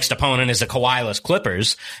the next opponent is the Kawhi-less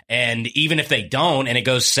Clippers. And even if they don't and it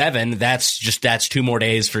goes 7, that's 2 more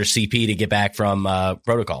days for CP to get back from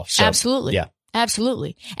protocol. So, absolutely. Yeah.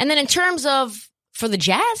 Absolutely. And then in terms of for the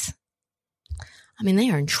Jazz, I mean, they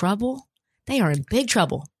are in trouble. They are in big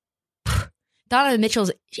trouble. Donovan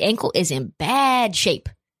Mitchell's ankle is in bad shape.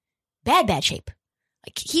 Bad shape.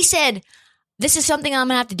 Like he said, this is something I'm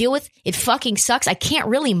going to have to deal with. It fucking sucks. I can't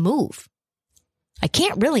really move.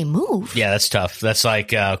 Yeah, that's tough. That's like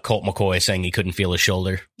Colt McCoy saying he couldn't feel his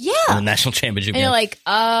shoulder. Yeah. in the national championship And game. you're like,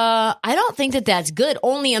 I don't think that's good.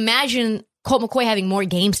 Only imagine Colt McCoy having more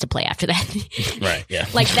games to play after that. Right, yeah.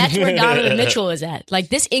 Like, that's where Donovan Mitchell is at. Like,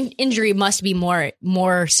 this injury must be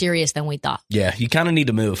more serious than we thought. Yeah, you kind of need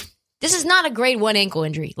to move. This is not a grade 1 ankle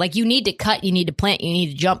injury. Like, you need to cut, you need to plant, you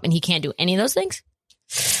need to jump, and he can't do any of those things.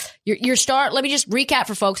 Your star, let me just recap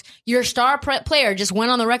for folks. Your star player just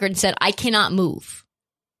went on the record and said, I cannot move.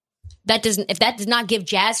 If that does not give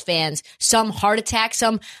Jazz fans some heart attack,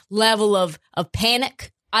 some level of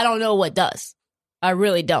panic, I don't know what does. I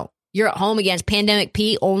really don't. You're at home against Pandemic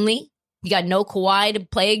P only. You got no Kawhi to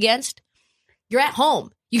play against. You're at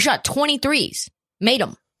home. You shot 23s, made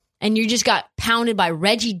them. And you just got pounded by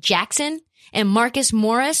Reggie Jackson and Marcus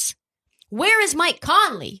Morris. Where is Mike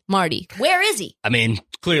Conley, Marty? Where is he? I mean,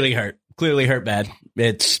 clearly hurt. Clearly hurt bad.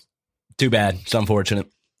 It's too bad. It's unfortunate.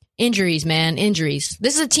 Injuries, man. Injuries.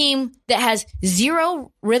 This is a team that has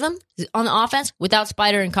zero rhythm on the offense without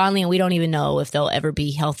Spider and Conley, and we don't even know if they'll ever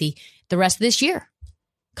be healthy the rest of this year.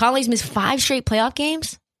 Conley's missed 5 straight playoff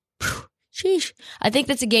games. Whew, sheesh. I think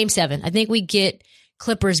that's a game 7. I think we get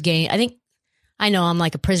Clippers game. I know I'm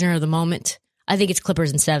like a prisoner of the moment. I think it's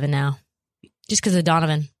Clippers in 7 now. Just because of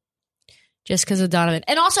Donovan.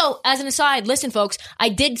 And also, as an aside, listen, folks, I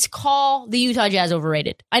did call the Utah Jazz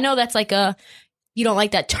overrated. I know that's like you don't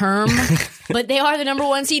like that term, but they are the number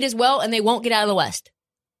 1 seed as well, and they won't get out of the West.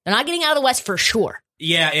 They're not getting out of the West for sure.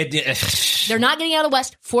 Yeah. They're not getting out of the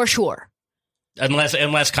West for sure.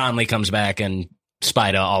 Unless Conley comes back and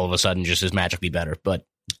Spida all of a sudden just is magically better. But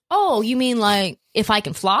oh, you mean like if I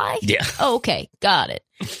can fly? Yeah. Oh, okay. Got it.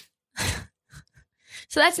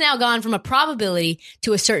 So that's now gone from a probability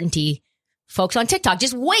to a certainty. Folks on TikTok,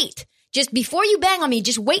 just wait. Just before you bang on me,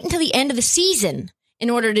 just wait until the end of the season in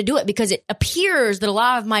order to do it, because it appears that a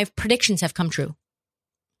lot of my predictions have come true.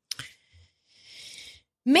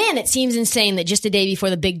 Man, it seems insane that just a day before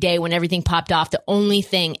the big day when everything popped off, the only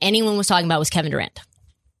thing anyone was talking about was Kevin Durant.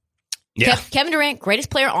 Yeah. Kevin Durant, greatest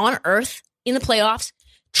player on earth in the playoffs.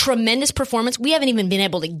 Tremendous performance. We haven't even been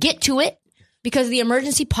able to get to it because of the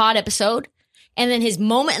emergency pod episode. And then his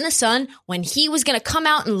moment in the sun when he was going to come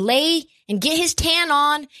out and lay and get his tan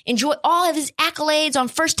on, enjoy all of his accolades on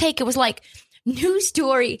First Take. It was like news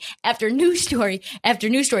story after news story after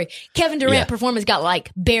news story. Kevin Durant performance got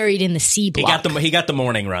like buried in the C block. He got the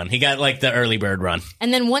morning run. He got like the early bird run.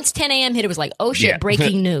 And then once 10 a.m. hit, it was like, oh shit,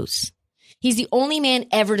 breaking news. He's the only man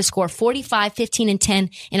ever to score 45, 15, and 10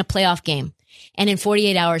 in a playoff game. And in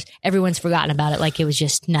 48 hours, everyone's forgotten about it like it was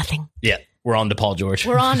just nothing. Yeah, we're on to Paul George.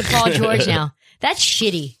 We're on to Paul George now. That's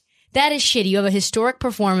shitty. That is shitty. You have a historic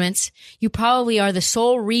performance. You probably are the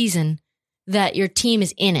sole reason that your team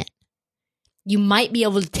is in it. You might be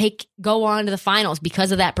able to go on to the finals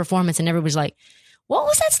because of that performance. And everybody's like, what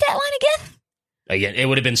was that stat line again? Again, it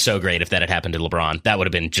would have been so great if that had happened to LeBron. That would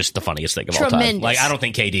have been just the funniest thing of all time. Like, I don't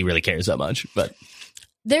think KD really cares that much, but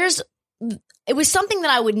it was something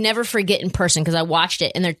that I would never forget in person because I watched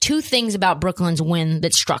it. And there are 2 things about Brooklyn's win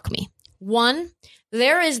that struck me. One,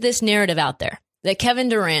 there is this narrative out there that Kevin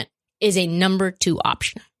Durant is a number 2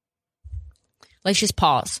 option. Let's just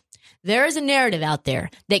pause. There is a narrative out there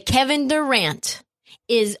that Kevin Durant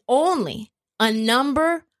is only a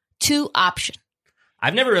number 2 option.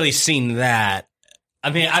 I've never really seen that. I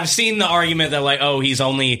mean, I've seen the argument that like, oh, he's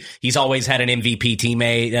always had an MVP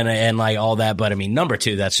teammate and like all that. But I mean, number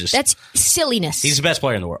 2, that's silliness. He's the best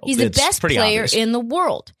player in the world. He's the best player in the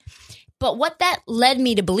world. But what that led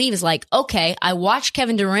me to believe is like, okay, I watched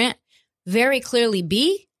Kevin Durant very clearly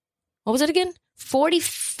be, what was it again?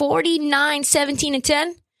 49, 17, and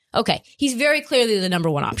 10? Okay, he's very clearly the number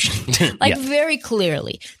 1 option. Very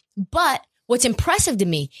clearly. But what's impressive to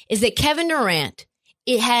me is that Kevin Durant,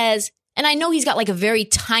 and I know he's got like a very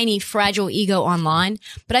tiny, fragile ego online,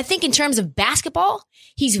 but I think in terms of basketball,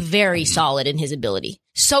 he's very solid in his ability.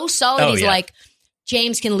 So solid, like,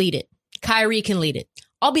 James can lead it. Kyrie can lead it.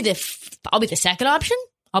 I'll be the second option.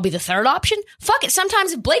 I'll be the third option. Fuck it.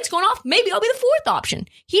 Sometimes if Blake's going off, maybe I'll be the 4th option.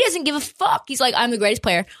 He doesn't give a fuck. He's like, I'm the greatest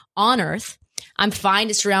player on earth. I'm fine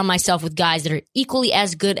to surround myself with guys that are equally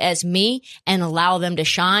as good as me and allow them to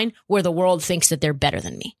shine where the world thinks that they're better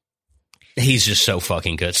than me. He's just so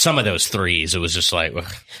fucking good. Some of those threes, it was just like,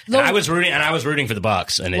 I was rooting for the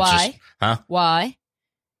Bucks, and it's just, Why?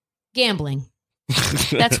 Gambling.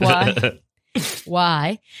 That's why.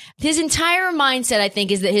 Why? His entire mindset, I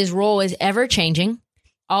think, is that his role is ever changing,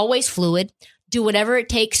 always fluid, do whatever it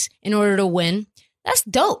takes in order to win. That's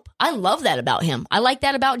dope. I love that about him. I like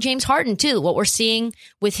that about James Harden, too. What we're seeing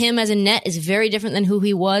with him as a net is very different than who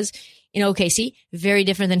he was in OKC, very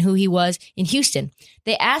different than who he was in Houston.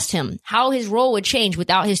 They asked him how his role would change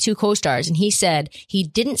without his two co-stars, and he said he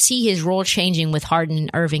didn't see his role changing with Harden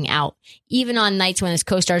and Irving out. Even on nights when his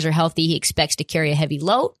co-stars are healthy, he expects to carry a heavy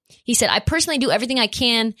load. He said, I personally do everything I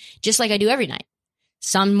can just like I do every night.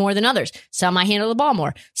 Some more than others. Some I handle the ball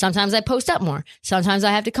more. Sometimes I post up more. Sometimes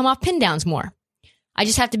I have to come off pin downs more. I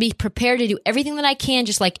just have to be prepared to do everything that I can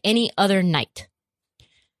just like any other night.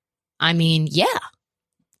 I mean, yeah.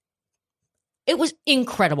 It was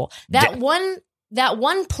incredible. That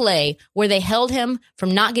one play where they held him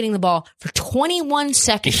from not getting the ball for 21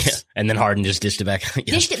 seconds. Yeah. And then Harden just dished it back.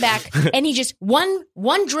 Dished it back. And he just one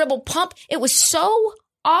dribble pump. It was so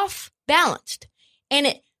off balanced. And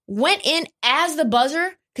it went in as the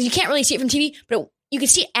buzzer, because you can't really see it from TV, but you could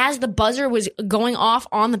see as the buzzer was going off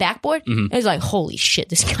on the backboard. It was like, holy shit,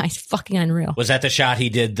 this guy's fucking unreal. Was that the shot he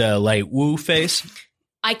did the like woo face?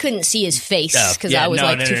 I couldn't see his face because I was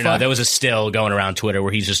too far. No. There was a still going around Twitter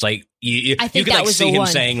where he's just like, you could like was see him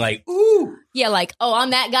saying like, ooh. Yeah, like, oh,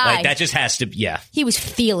 I'm that guy. Like that just has to, yeah. He was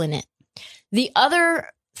feeling it. The other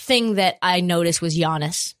thing that I noticed was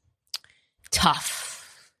Giannis. Tough.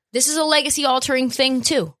 This is a legacy altering thing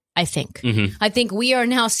too, I think. I think we are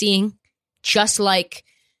now seeing, just like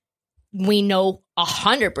we know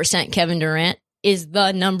 100% Kevin Durant is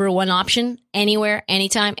the number one option anywhere,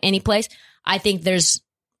 anytime, any place. I think there's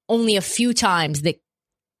only a few times that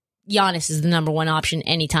Giannis is the number one option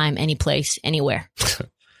anytime, any place, anywhere.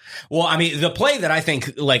 Well, I mean, the play that I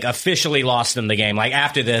think like officially lost them the game, like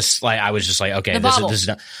after this, like I was just like, okay, this is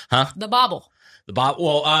not, huh? The bobble.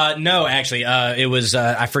 Well, no, actually, it was,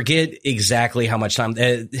 I forget exactly how much time,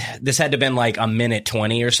 this had to have been like a minute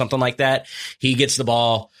 20 or something like that. He gets the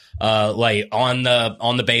ball, like on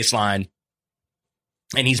the baseline.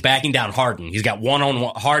 And he's backing down Harden. He's got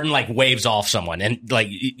one-on-one. Harden like waves off someone, and like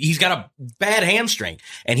he's got a bad hamstring,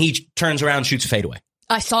 and he turns around and shoots a fadeaway.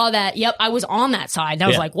 I saw that. Yep, I was on that side. I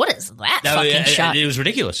was like, "What is that fucking shot?" It was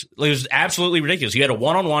ridiculous. It was absolutely ridiculous. You had a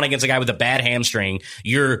one-on-one against a guy with a bad hamstring.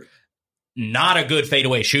 You're not a good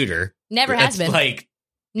fadeaway shooter. Never has been.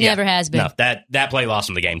 Never has been. No, that play lost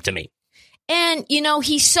him the game to me. And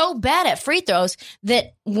he's so bad at free throws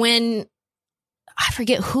that when I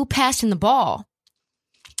forget who passed him the ball,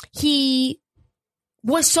 he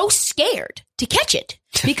was so scared to catch it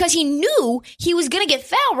because he knew he was going to get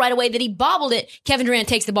fouled right away that he bobbled it. Kevin Durant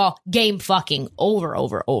takes the ball. Game fucking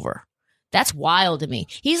over. That's wild to me.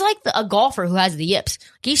 He's like a golfer who has the yips.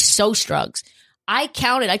 He's so struggles. I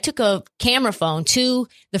took a camera phone to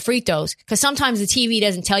the free throws because sometimes the TV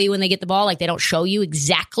doesn't tell you when they get the ball. Like they don't show you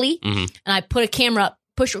exactly. And I put a camera up,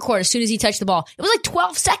 push record as soon as he touched the ball. It was like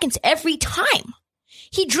 12 seconds every time.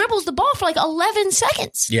 He dribbles the ball for like 11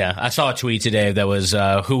 seconds. Yeah, I saw a tweet today that was,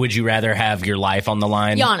 who would you rather have your life on the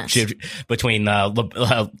line? Giannis. Between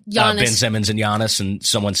Ben Simmons and Giannis, and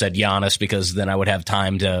someone said Giannis because then I would have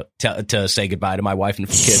time to say goodbye to my wife and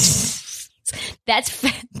kids.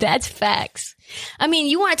 That's facts. I mean,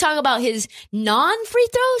 you want to talk about his non-free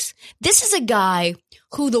throws? This is a guy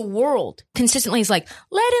who the world consistently is like,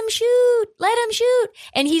 let him shoot.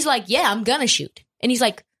 And he's like, yeah, I'm going to shoot. And he's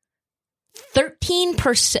like,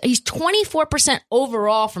 13%. He's 24%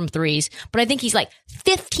 overall from threes, but I think he's like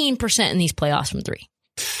 15% in these playoffs from three.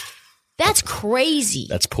 That's crazy.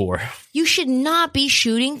 That's poor. You should not be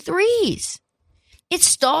shooting threes. It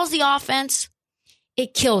stalls the offense.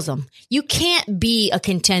 It kills them. You can't be a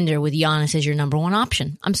contender with Giannis as your number one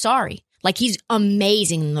option. I'm sorry. Like he's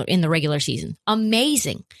amazing in the regular season.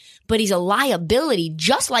 Amazing. But he's a liability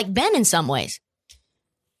just like Ben in some ways.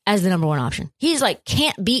 As the number one option. He's like,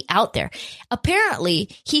 can't be out there. Apparently,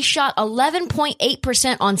 he shot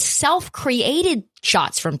 11.8% on self-created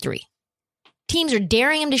shots from three. Teams are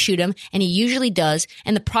daring him to shoot him, and he usually does.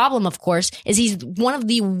 And the problem, of course, is he's one of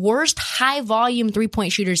the worst high-volume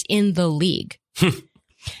three-point shooters in the league.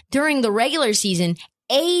 During the regular season,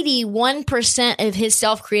 81% of his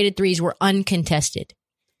self-created threes were uncontested.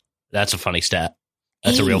 That's a funny stat.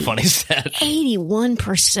 That's a real funny stat.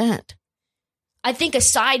 81%. I think a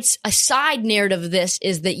side narrative of this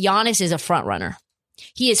is that Giannis is a front runner.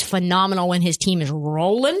 He is phenomenal when his team is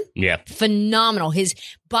rolling. Yeah. Phenomenal. His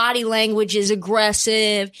body language is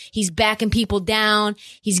aggressive. He's backing people down.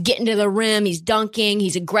 He's getting to the rim. He's dunking.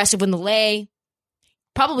 He's aggressive in the lay.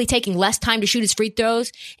 Probably taking less time to shoot his free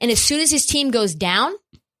throws. And as soon as his team goes down,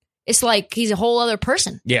 it's like he's a whole other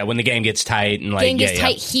person. Yeah, when the game gets tight and like game gets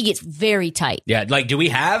tight, he gets very tight. Yeah, like do we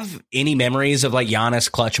have any memories of like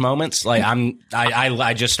Giannis clutch moments? Like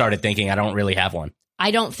I just started thinking I don't really have one.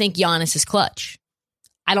 I don't think Giannis is clutch.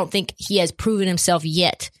 I don't think he has proven himself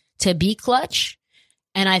yet to be clutch.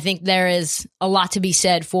 And I think there is a lot to be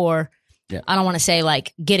said for Yeah. I don't want to say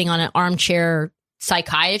like getting on an armchair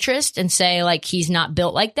psychiatrist and say like he's not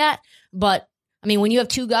built like that. But I mean, when you have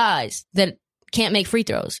two guys that can't make free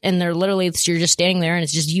throws and they're literally, you're just standing there and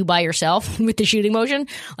it's just you by yourself with the shooting motion,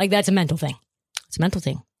 like that's a mental thing. It's a mental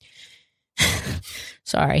thing.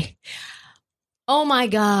 Sorry. Oh my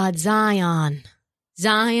God, Zion.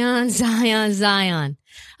 I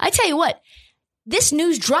tell you what, this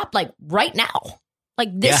news dropped like right now. Like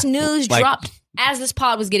this news dropped as this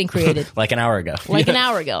pod was getting created. Like an hour ago. An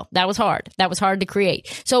hour ago. That was hard. That was hard to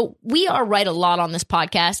create. So we are right a lot on this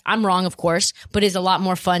podcast. I'm wrong, of course, but it's a lot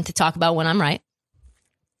more fun to talk about when I'm right.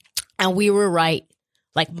 And we were right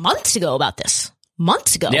like months ago about this.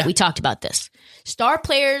 Months ago, we talked about this. Star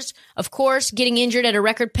players, of course, getting injured at a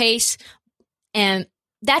record pace. And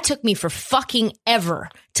that took me for fucking ever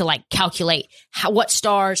to like calculate what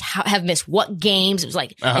stars have missed what games. It was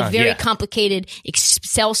like a very complicated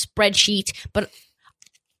Excel spreadsheet. But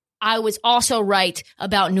I was also right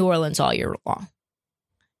about New Orleans all year long.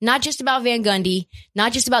 Not just about Van Gundy,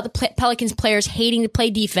 not just about the Pelicans players hating to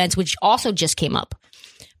play defense, which also just came up,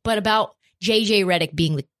 but about JJ Redick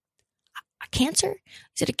being a cancer.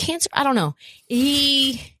 Is it a cancer? I don't know.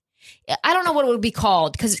 I don't know what it would be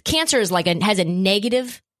called because cancer is like has a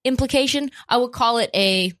negative implication. I would call it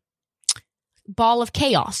a ball of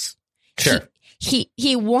chaos. Sure.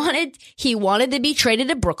 He wanted to be traded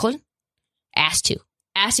to Brooklyn. Asked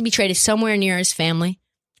to be traded somewhere near his family.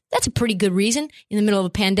 That's a pretty good reason in the middle of a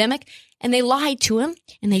pandemic. And they lied to him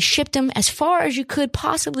and they shipped him as far as you could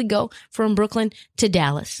possibly go from Brooklyn to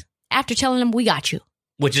Dallas after telling him we got you.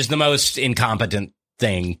 Which is the most incompetent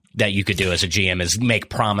thing that you could do as a GM is make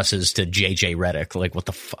promises to JJ Redick. Like, what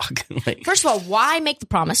the fuck? Like, first of all, why make the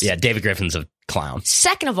promise? Yeah, David Griffin's a clown.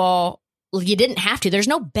 Second of all, you didn't have to. There's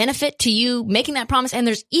no benefit to you making that promise, and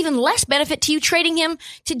there's even less benefit to you trading him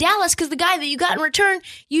to Dallas because the guy that you got in return,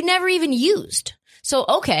 you never even used. So,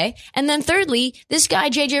 okay. And then thirdly, this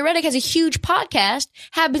guy, JJ Redick, has a huge podcast,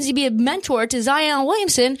 happens to be a mentor to Zion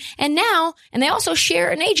Williamson, and they also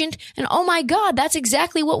share an agent, and oh my God, that's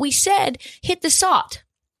exactly what we said. Hit the SOT.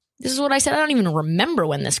 This is what I said. I don't even remember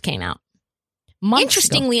when this came out.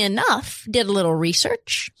 Interestingly enough, did a little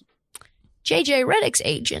research. JJ Redick's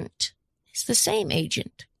agent is the same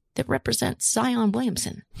agent that represents Zion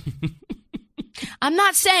Williamson. I'm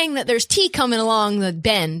not saying that there's tea coming along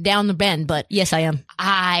down the bend, but yes, I am.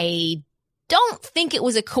 I don't think it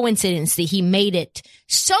was a coincidence that he made it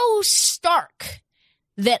so stark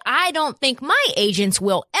that I don't think my agents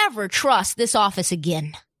will ever trust this office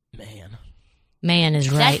again. Man is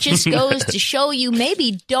right. That just goes to show you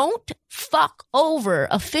maybe don't fuck over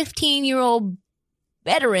a 15-year-old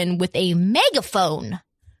veteran with a megaphone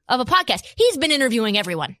of a podcast. He's been interviewing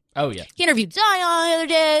everyone. Oh, yeah. He interviewed Zion the other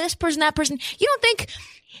day, this person, that person. You don't think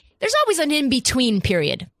there's always an in-between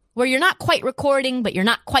period where you're not quite recording, but you're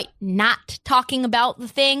not quite not talking about the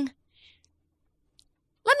thing?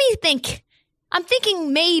 Let me think. I'm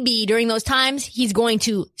thinking maybe during those times he's going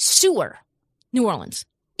to sewer New Orleans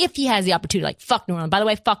if he has the opportunity. Like, fuck New Orleans. By the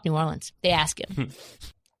way, fuck New Orleans. They ask him.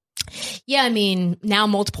 Yeah, I mean, now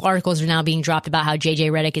multiple articles are now being dropped about how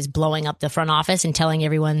JJ Redick is blowing up the front office and telling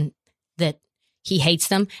everyone that he hates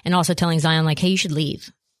them, and also telling Zion, like, hey, you should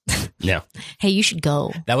leave. Yeah. Hey, you should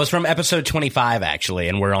go. That was from episode 25, actually,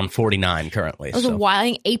 and we're on 49 currently. It was a while, I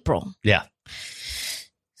think April. Yeah.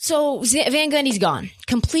 So Van Gundy's gone.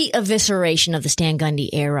 Complete evisceration of the Stan Gundy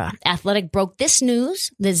era. Athletic broke this news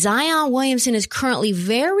that Zion Williamson is currently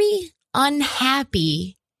very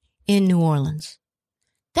unhappy in New Orleans.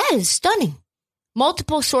 That is stunning.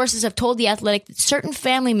 Multiple sources have told The Athletic that certain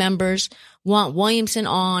family members want Williamson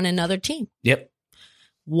on another team. Yep.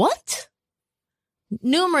 What?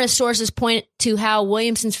 Numerous sources point to how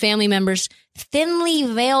Williamson's family members thinly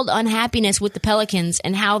veiled unhappiness with the Pelicans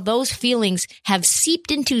and how those feelings have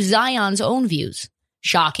seeped into Zion's own views.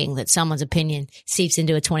 Shocking that someone's opinion seeps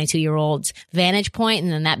into a 22-year-old's vantage point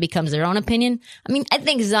and then that becomes their own opinion. I mean, I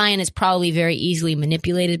think Zion is probably very easily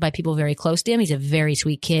manipulated by people very close to him. He's a very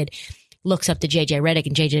sweet kid. Looks up to JJ Redick,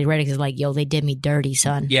 and JJ Redick is like, yo, they did me dirty,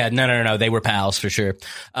 son. Yeah, no. They were pals for sure.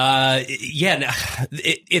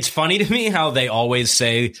 It's funny to me how they always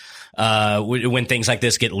say when things like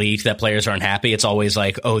this get leaked that players aren't happy, it's always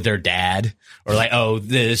like, oh, their dad, or like, oh,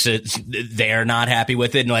 they're not happy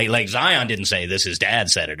with it. And like Zion didn't say this, his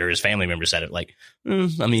dad said it, or his family member said it. Like,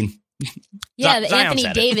 I mean. Yeah, Anthony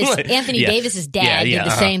Davis's dad did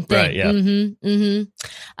the same thing. Right, yeah.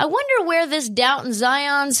 I wonder where this doubt in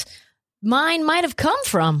Zion's mind might have come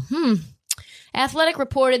from. Athletic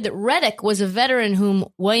reported that Redick was a veteran whom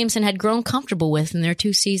Williamson had grown comfortable with in their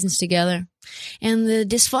 2 seasons together. And the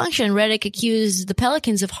dysfunction Redick accused the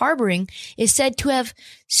Pelicans of harboring is said to have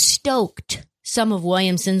stoked some of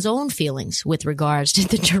Williamson's own feelings with regards to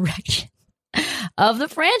the direction of the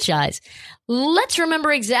franchise. Let's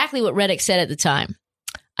remember exactly what Redick said at the time.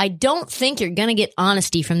 I don't think you're going to get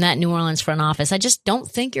honesty from that New Orleans front office. I just don't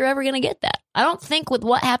think you're ever going to get that. I don't think with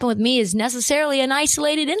what happened with me is necessarily an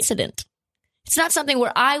isolated incident. It's not something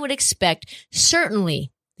where I would expect,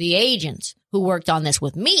 certainly, the agents who worked on this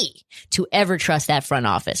with me to ever trust that front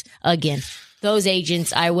office. Again, those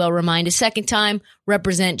agents, I will remind a second time,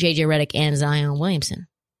 represent J.J. Redick and Zion Williamson.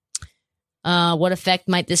 What effect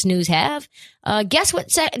might this news have? Guess what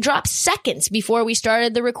dropped seconds before we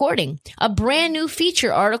started the recording? A brand new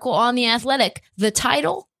feature article on The Athletic. The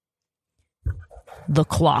title? The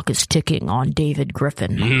clock is ticking on David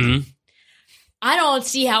Griffin. Mm-hmm. I don't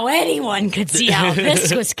see how anyone could see how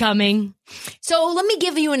this was coming. So let me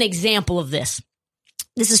give you an example of this.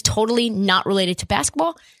 This is totally not related to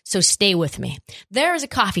basketball, so stay with me. There is a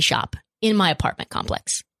coffee shop in my apartment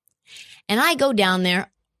complex, and I go down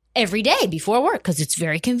there every day before work because it's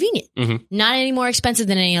very convenient. Mm-hmm. Not any more expensive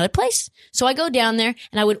than any other place. So I go down there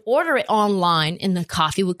and I would order it online and the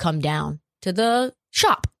coffee would come down to the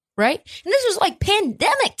shop, right? And this was like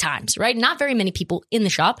pandemic times, right? Not very many people in the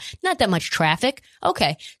shop, not that much traffic.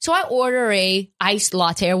 Okay. So I order a iced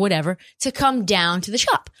latte or whatever to come down to the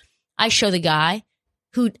shop. I show the guy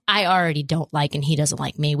who I already don't like and he doesn't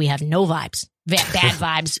like me. We have no vibes, bad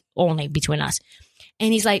vibes only between us.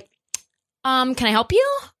 And he's like, can I help you?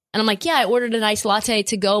 And I'm like, yeah, I ordered an iced latte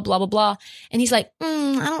to go, blah, blah, blah. And he's like,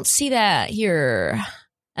 I don't see that here.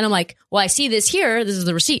 And I'm like, well, I see this here. This is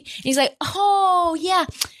the receipt. And he's like, oh, yeah.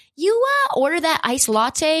 You order that iced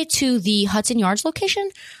latte to the Hudson Yards location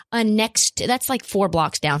next. That's like 4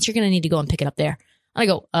 blocks down. So you're going to need to go and pick it up there. And I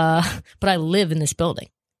go, but I live in this building.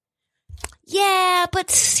 Yeah,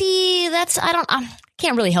 but see, I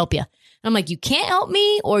can't really help you. And I'm like, you can't help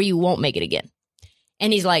me or you won't make it again.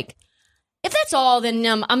 And he's like, if that's all, then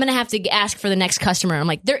I'm going to have to ask for the next customer. I'm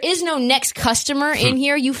like, there is no next customer in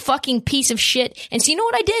here, you fucking piece of shit. And so you know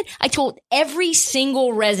what I did? I told every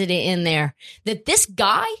single resident in there that this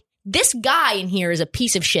guy in here is a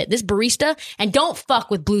piece of shit. This barista, and don't fuck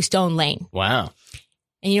with Bluestone Lane. Wow.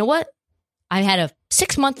 And you know what? I had a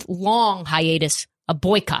 6-month long hiatus, a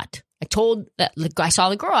boycott. I saw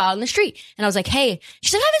the girl out in the street and I was like, hey,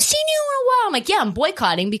 she's like, I haven't seen you in a while. I'm like, yeah, I'm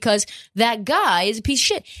boycotting because that guy is a piece of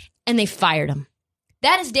shit. And they fired him.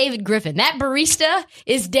 That is David Griffin. That barista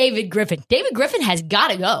is David Griffin. David Griffin has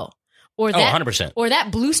got to go. Or that, 100%. Or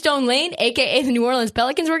that Bluestone Lane, a.k.a. the New Orleans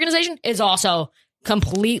Pelicans organization, is also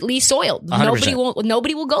completely soiled. 100%.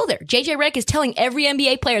 Nobody will go there. J.J. Redick is telling every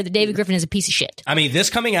NBA player that David Griffin is a piece of shit. I mean,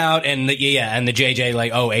 this coming out and the JJ,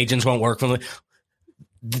 like, oh, agents won't work from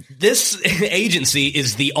this agency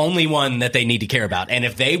is the only one that they need to care about. And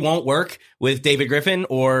if they won't work with David Griffin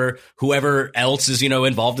or whoever else is,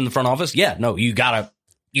 involved in the front office, you gotta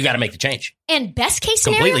make the change. And best case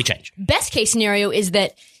scenario, completely change. Best case scenario is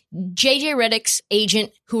that J.J. Redick's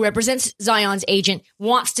agent, who represents Zion's agent,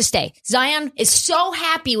 wants to stay. Zion is so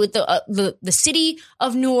happy with the city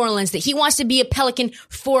of New Orleans that he wants to be a Pelican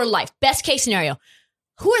for life. Best case scenario.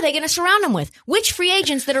 Who are they going to surround him with? Which free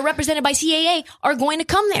agents that are represented by CAA are going to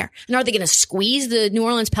come there? And are they going to squeeze the New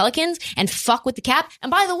Orleans Pelicans and fuck with the cap?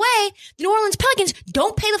 And by the way, the New Orleans Pelicans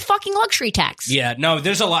don't pay the fucking luxury tax. Yeah, no,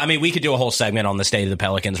 there's a lot. I mean, we could do a whole segment on the state of the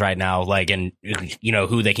Pelicans right now, like, and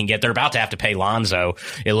who they can get. They're about to have to pay Lonzo,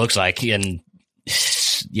 it looks like, and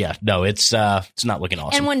yeah, no, it's not looking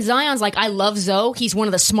awesome. And when Zion's like, I love Zoe, he's one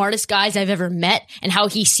of the smartest guys I've ever met, and how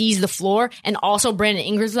he sees the floor, and also Brandon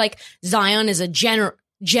Ingram's like, Zion is a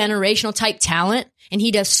generational type talent and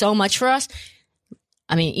he does so much for us.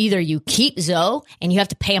 I mean, either you keep Zoe and you have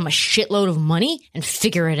to pay him a shitload of money and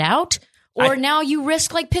figure it out, or now you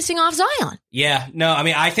risk like pissing off Zion. Yeah, no, I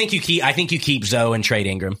mean, I think you keep Zoe and trade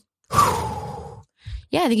Ingram.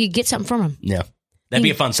 Yeah, I think you get something from him. Yeah, that'd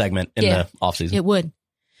be a fun segment in the offseason. It would.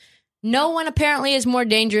 No one apparently is more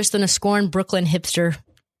dangerous than a scorned Brooklyn hipster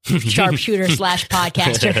sharpshooter /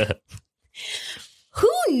 podcaster. Who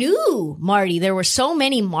knew, Marty, there were so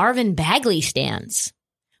many Marvin Bagley stans?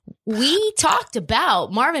 We talked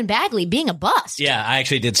about Marvin Bagley being a bust. Yeah, I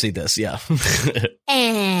actually did see this, yeah.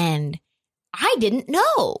 And I didn't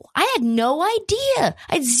know. I had no idea.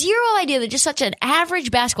 I had zero idea that just such an average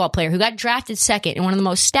basketball player who got drafted second in one of the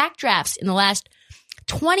most stacked drafts in the last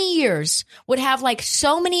 20 years would have like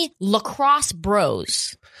so many lacrosse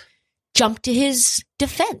bros jump to his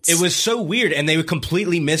defense. It was so weird, and they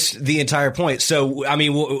completely missed the entire point. So, I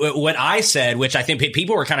mean, what I said, which I think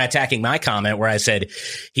people were kind of attacking my comment, where I said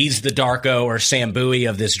he's the Darko or Sam Bowie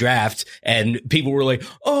of this draft, and people were like,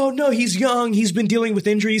 oh, no, he's young. He's been dealing with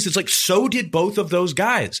injuries. It's like, so did both of those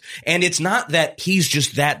guys. And it's not that he's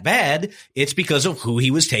just that bad. It's because of who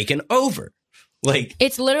he was taking over. Like,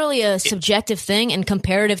 it's literally a subjective thing and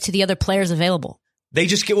comparative to the other players available. They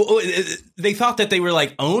thought that they were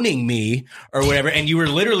like owning me or whatever. And you were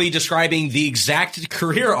literally describing the exact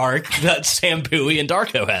career arc that Sam Bowie and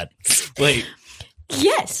Darko had. Like,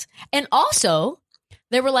 yes. And also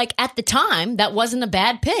they were like, at the time, that wasn't a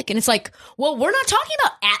bad pick. And it's like, well, we're not talking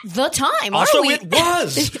about at the time. Also,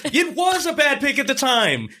 it was a bad pick at the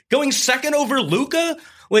time. Going second over Luka.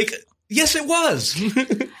 Like, yes, it was.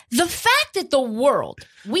 The fact that the world,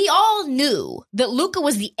 we all knew that Luka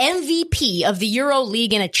was the MVP of the Euro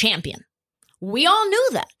League and a champion. We all knew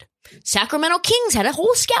that. Sacramento Kings had a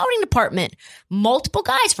whole scouting department, multiple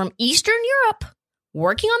guys from Eastern Europe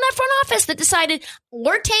working on that front office that decided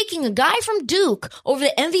we're taking a guy from Duke over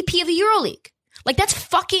the MVP of the Euro League. Like, that's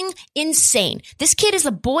fucking insane. This kid is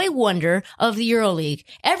the boy wonder of the Euro League.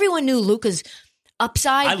 Everyone knew Luka's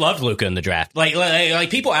upside. I loved Luka in the draft.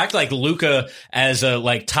 Like people act like Luka as a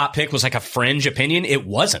like top pick was like a fringe opinion. It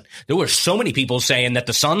wasn't. There were so many people saying that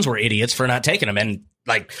the Suns were idiots for not taking him, and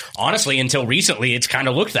like honestly, until recently, it's kind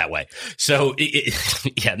of looked that way. So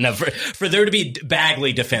for there to be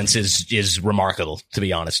Bagley defense is remarkable, to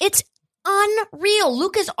be honest. It's unreal.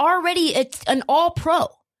 Luka's already an all-pro.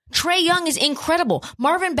 Trae Young is incredible.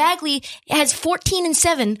 Marvin Bagley has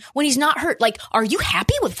 14-7 when he's not hurt. Like, are you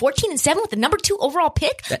happy with 14-7 with the number 2 overall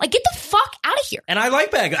pick? Like, get the fuck out of here. And I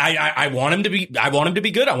like Bagley. I want him to be. I want him to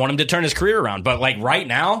be good. I want him to turn his career around. But like right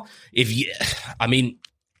now, right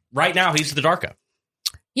now he's the Darko.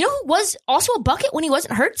 You know who was also a bucket when he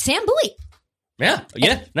wasn't hurt? Sam Bowie. Yeah.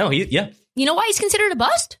 You know why he's considered a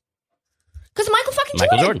bust? Because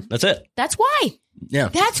Michael Jordan. That's it. That's why. Yeah.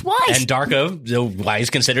 That's why. And Darko, why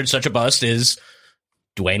he's considered such a bust is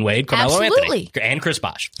Dwayne Wade, Carmelo Anthony, and Chris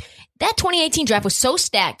Bosh. That 2018 draft was so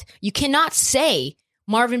stacked, you cannot say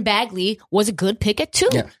Marvin Bagley was a good pick at 2.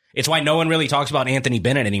 Yeah. It's why no one really talks about Anthony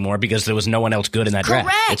Bennett anymore, because there was no one else good in that draft.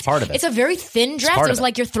 It's part of it. It's a very thin draft. It was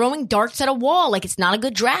like you're throwing darts at a wall. Like, it's not a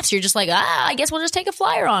good draft. So you're just like, I guess we'll just take a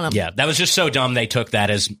flyer on him. Yeah, that was just so dumb. They took that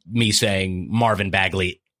as me saying Marvin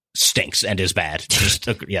Bagley stinks and is bad.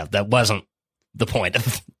 That wasn't the point of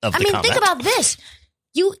the comment. Think about this.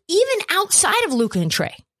 You even outside of Luka and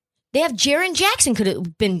Trae, they have Jaren Jackson could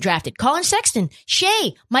have been drafted. Colin Sexton,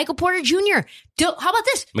 Shea, Michael Porter Jr. How about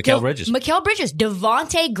this? Mikal Bridges,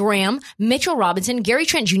 Devontae Graham, Mitchell Robinson, Gary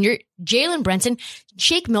Trent Jr., Jalen Brunson,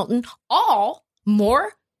 Shake Milton, all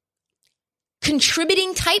more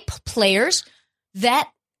contributing type players that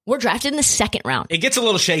were drafted in the second round. It gets a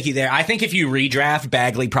little shaky there. I think if you redraft,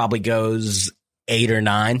 Bagley probably goes 8 or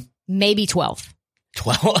 9. Maybe 12.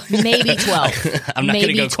 12? Maybe 12. I'm not going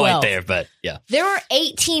to go quite there, but yeah. There are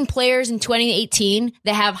 18 players in 2018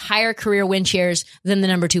 that have higher career win shares than the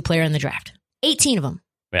number 2 player in the draft. 18 of them.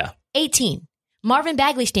 Yeah. 18. Marvin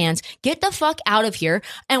Bagley stands. Get the fuck out of here.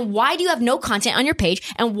 And why do you have no content on your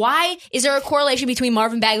page? And why is there a correlation between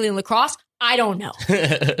Marvin Bagley and lacrosse? I don't know.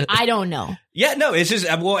 I don't know. Yeah, no, it's just,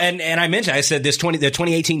 well, and I said the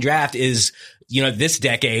 2018 draft is, this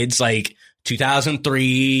decade's like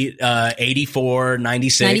 2003, 84,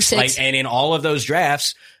 96. Like, and in all of those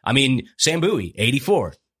drafts, Sam Bowie,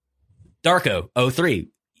 84, Darko, 03.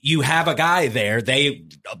 You have a guy there.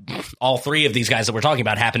 All 3 of these guys that we're talking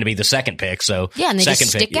about happen to be the second pick. So yeah, and they second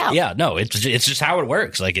just stick out. Yeah, no, it's just how it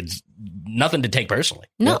works. Like, it's nothing to take personally.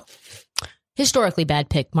 No. Yep. Historically bad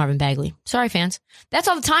pick, Marvin Bagley. Sorry, fans. That's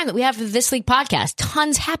all the time that we have for This League podcast.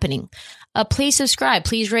 Tons happening. Please subscribe.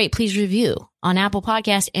 Please rate. Please review on Apple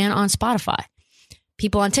Podcasts and on Spotify.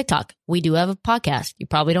 People on TikTok, we do have a podcast. You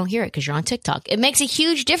probably don't hear it because you're on TikTok. It makes a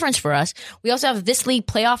huge difference for us. We also have This League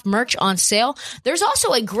playoff merch on sale. There's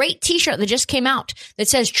also a great t-shirt that just came out that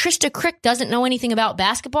says Trista Crick doesn't know anything about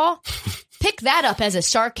basketball. Pick that up as a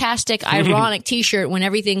sarcastic, ironic t-shirt when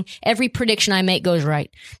every prediction I make goes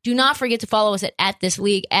right. Do not forget to follow us at This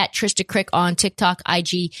League, at Trista Crick on TikTok,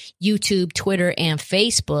 IG, YouTube, Twitter, and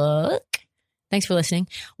Facebook. Thanks for listening.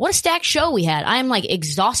 What a stacked show we had. I'm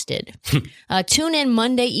exhausted. Tune in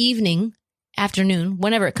Monday afternoon,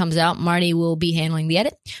 whenever it comes out. Marty will be handling the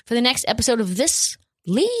edit for the next episode of This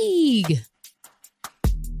League.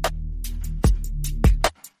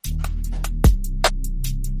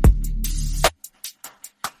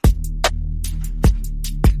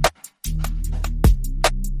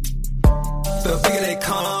 The bigger they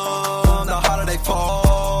come, the harder they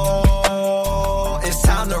fall. It's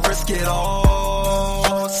time to risk it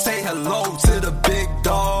all. Say hello to the big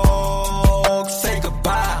dog. Say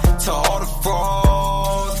goodbye to all the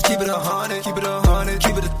frauds. Keep it 100, keep it 100,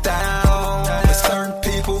 keep it 1,000. There's certain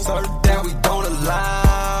people that we don't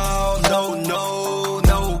allow. No, no,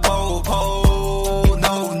 no po-po.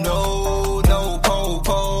 No, no, no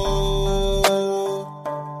po-po.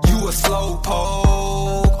 You a slow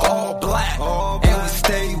poke, all black, and we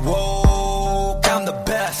stay woke. I'm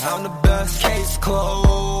the best, case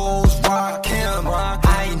closed, rock him,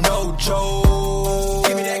 I ain't no joke.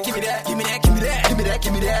 Give me that, give me that, give me that, give me that, give me that,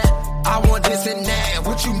 give me that. I want this and that,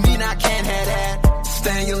 what you mean I can't have that?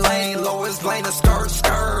 Stay in your lane, Lois Lane, a skirt,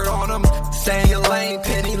 skirt on them. Stay in your lane,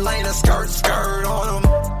 Penny Lane, a skirt, skirt on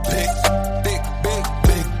them. Big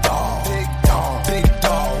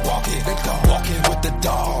dog, walking with the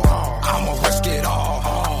dog. I'ma risk it all,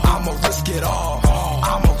 I'ma risk it all,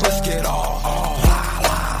 I'ma risk it all.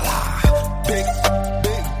 Big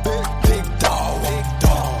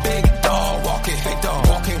dog,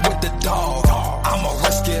 walking with the dog. I'ma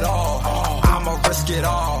risk it all, I'ma risk it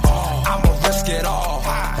all, I'ma risk it all.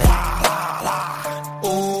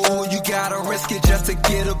 Ooh, you gotta risk it just to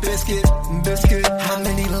get a biscuit. How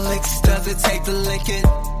many licks does it take to lick it?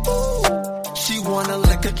 Ooh, she wanna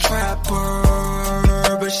lick a trapper,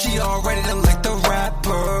 but she already done licked the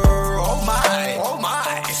rapper. Oh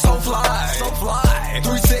my, so fly.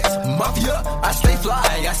 3-6 Mafia, I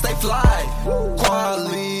stay fly.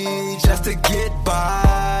 Quality just to get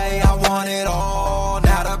by. I want it all,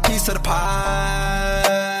 not a piece of the pie.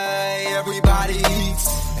 Everybody eats,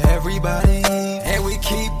 and we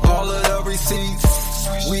keep all of the receipts.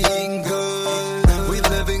 We eating good, we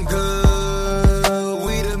living good.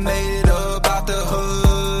 We done made it up out the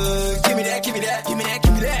hood. Give me that, give me that, give me that,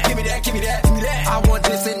 give me that, give me that, give me that, give me that. I want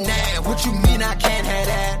this and that. What you mean I can't have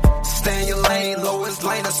that? Stay in your lane, Lois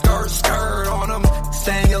Lane, a skirt, skirt on them.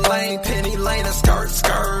 Stay in your lane, Penny Lane, a skirt,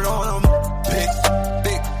 skirt on them. Big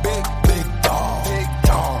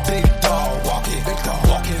dog,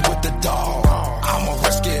 walking with the dog. I'ma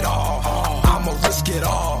risk it all, I'ma risk it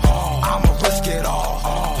all, I'ma risk it all.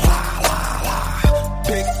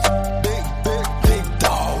 Big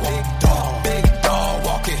dog,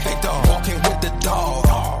 walking with the dog.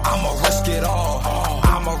 I'ma risk it all,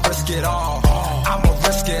 I'ma risk it all, I'ma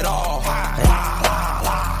risk it all.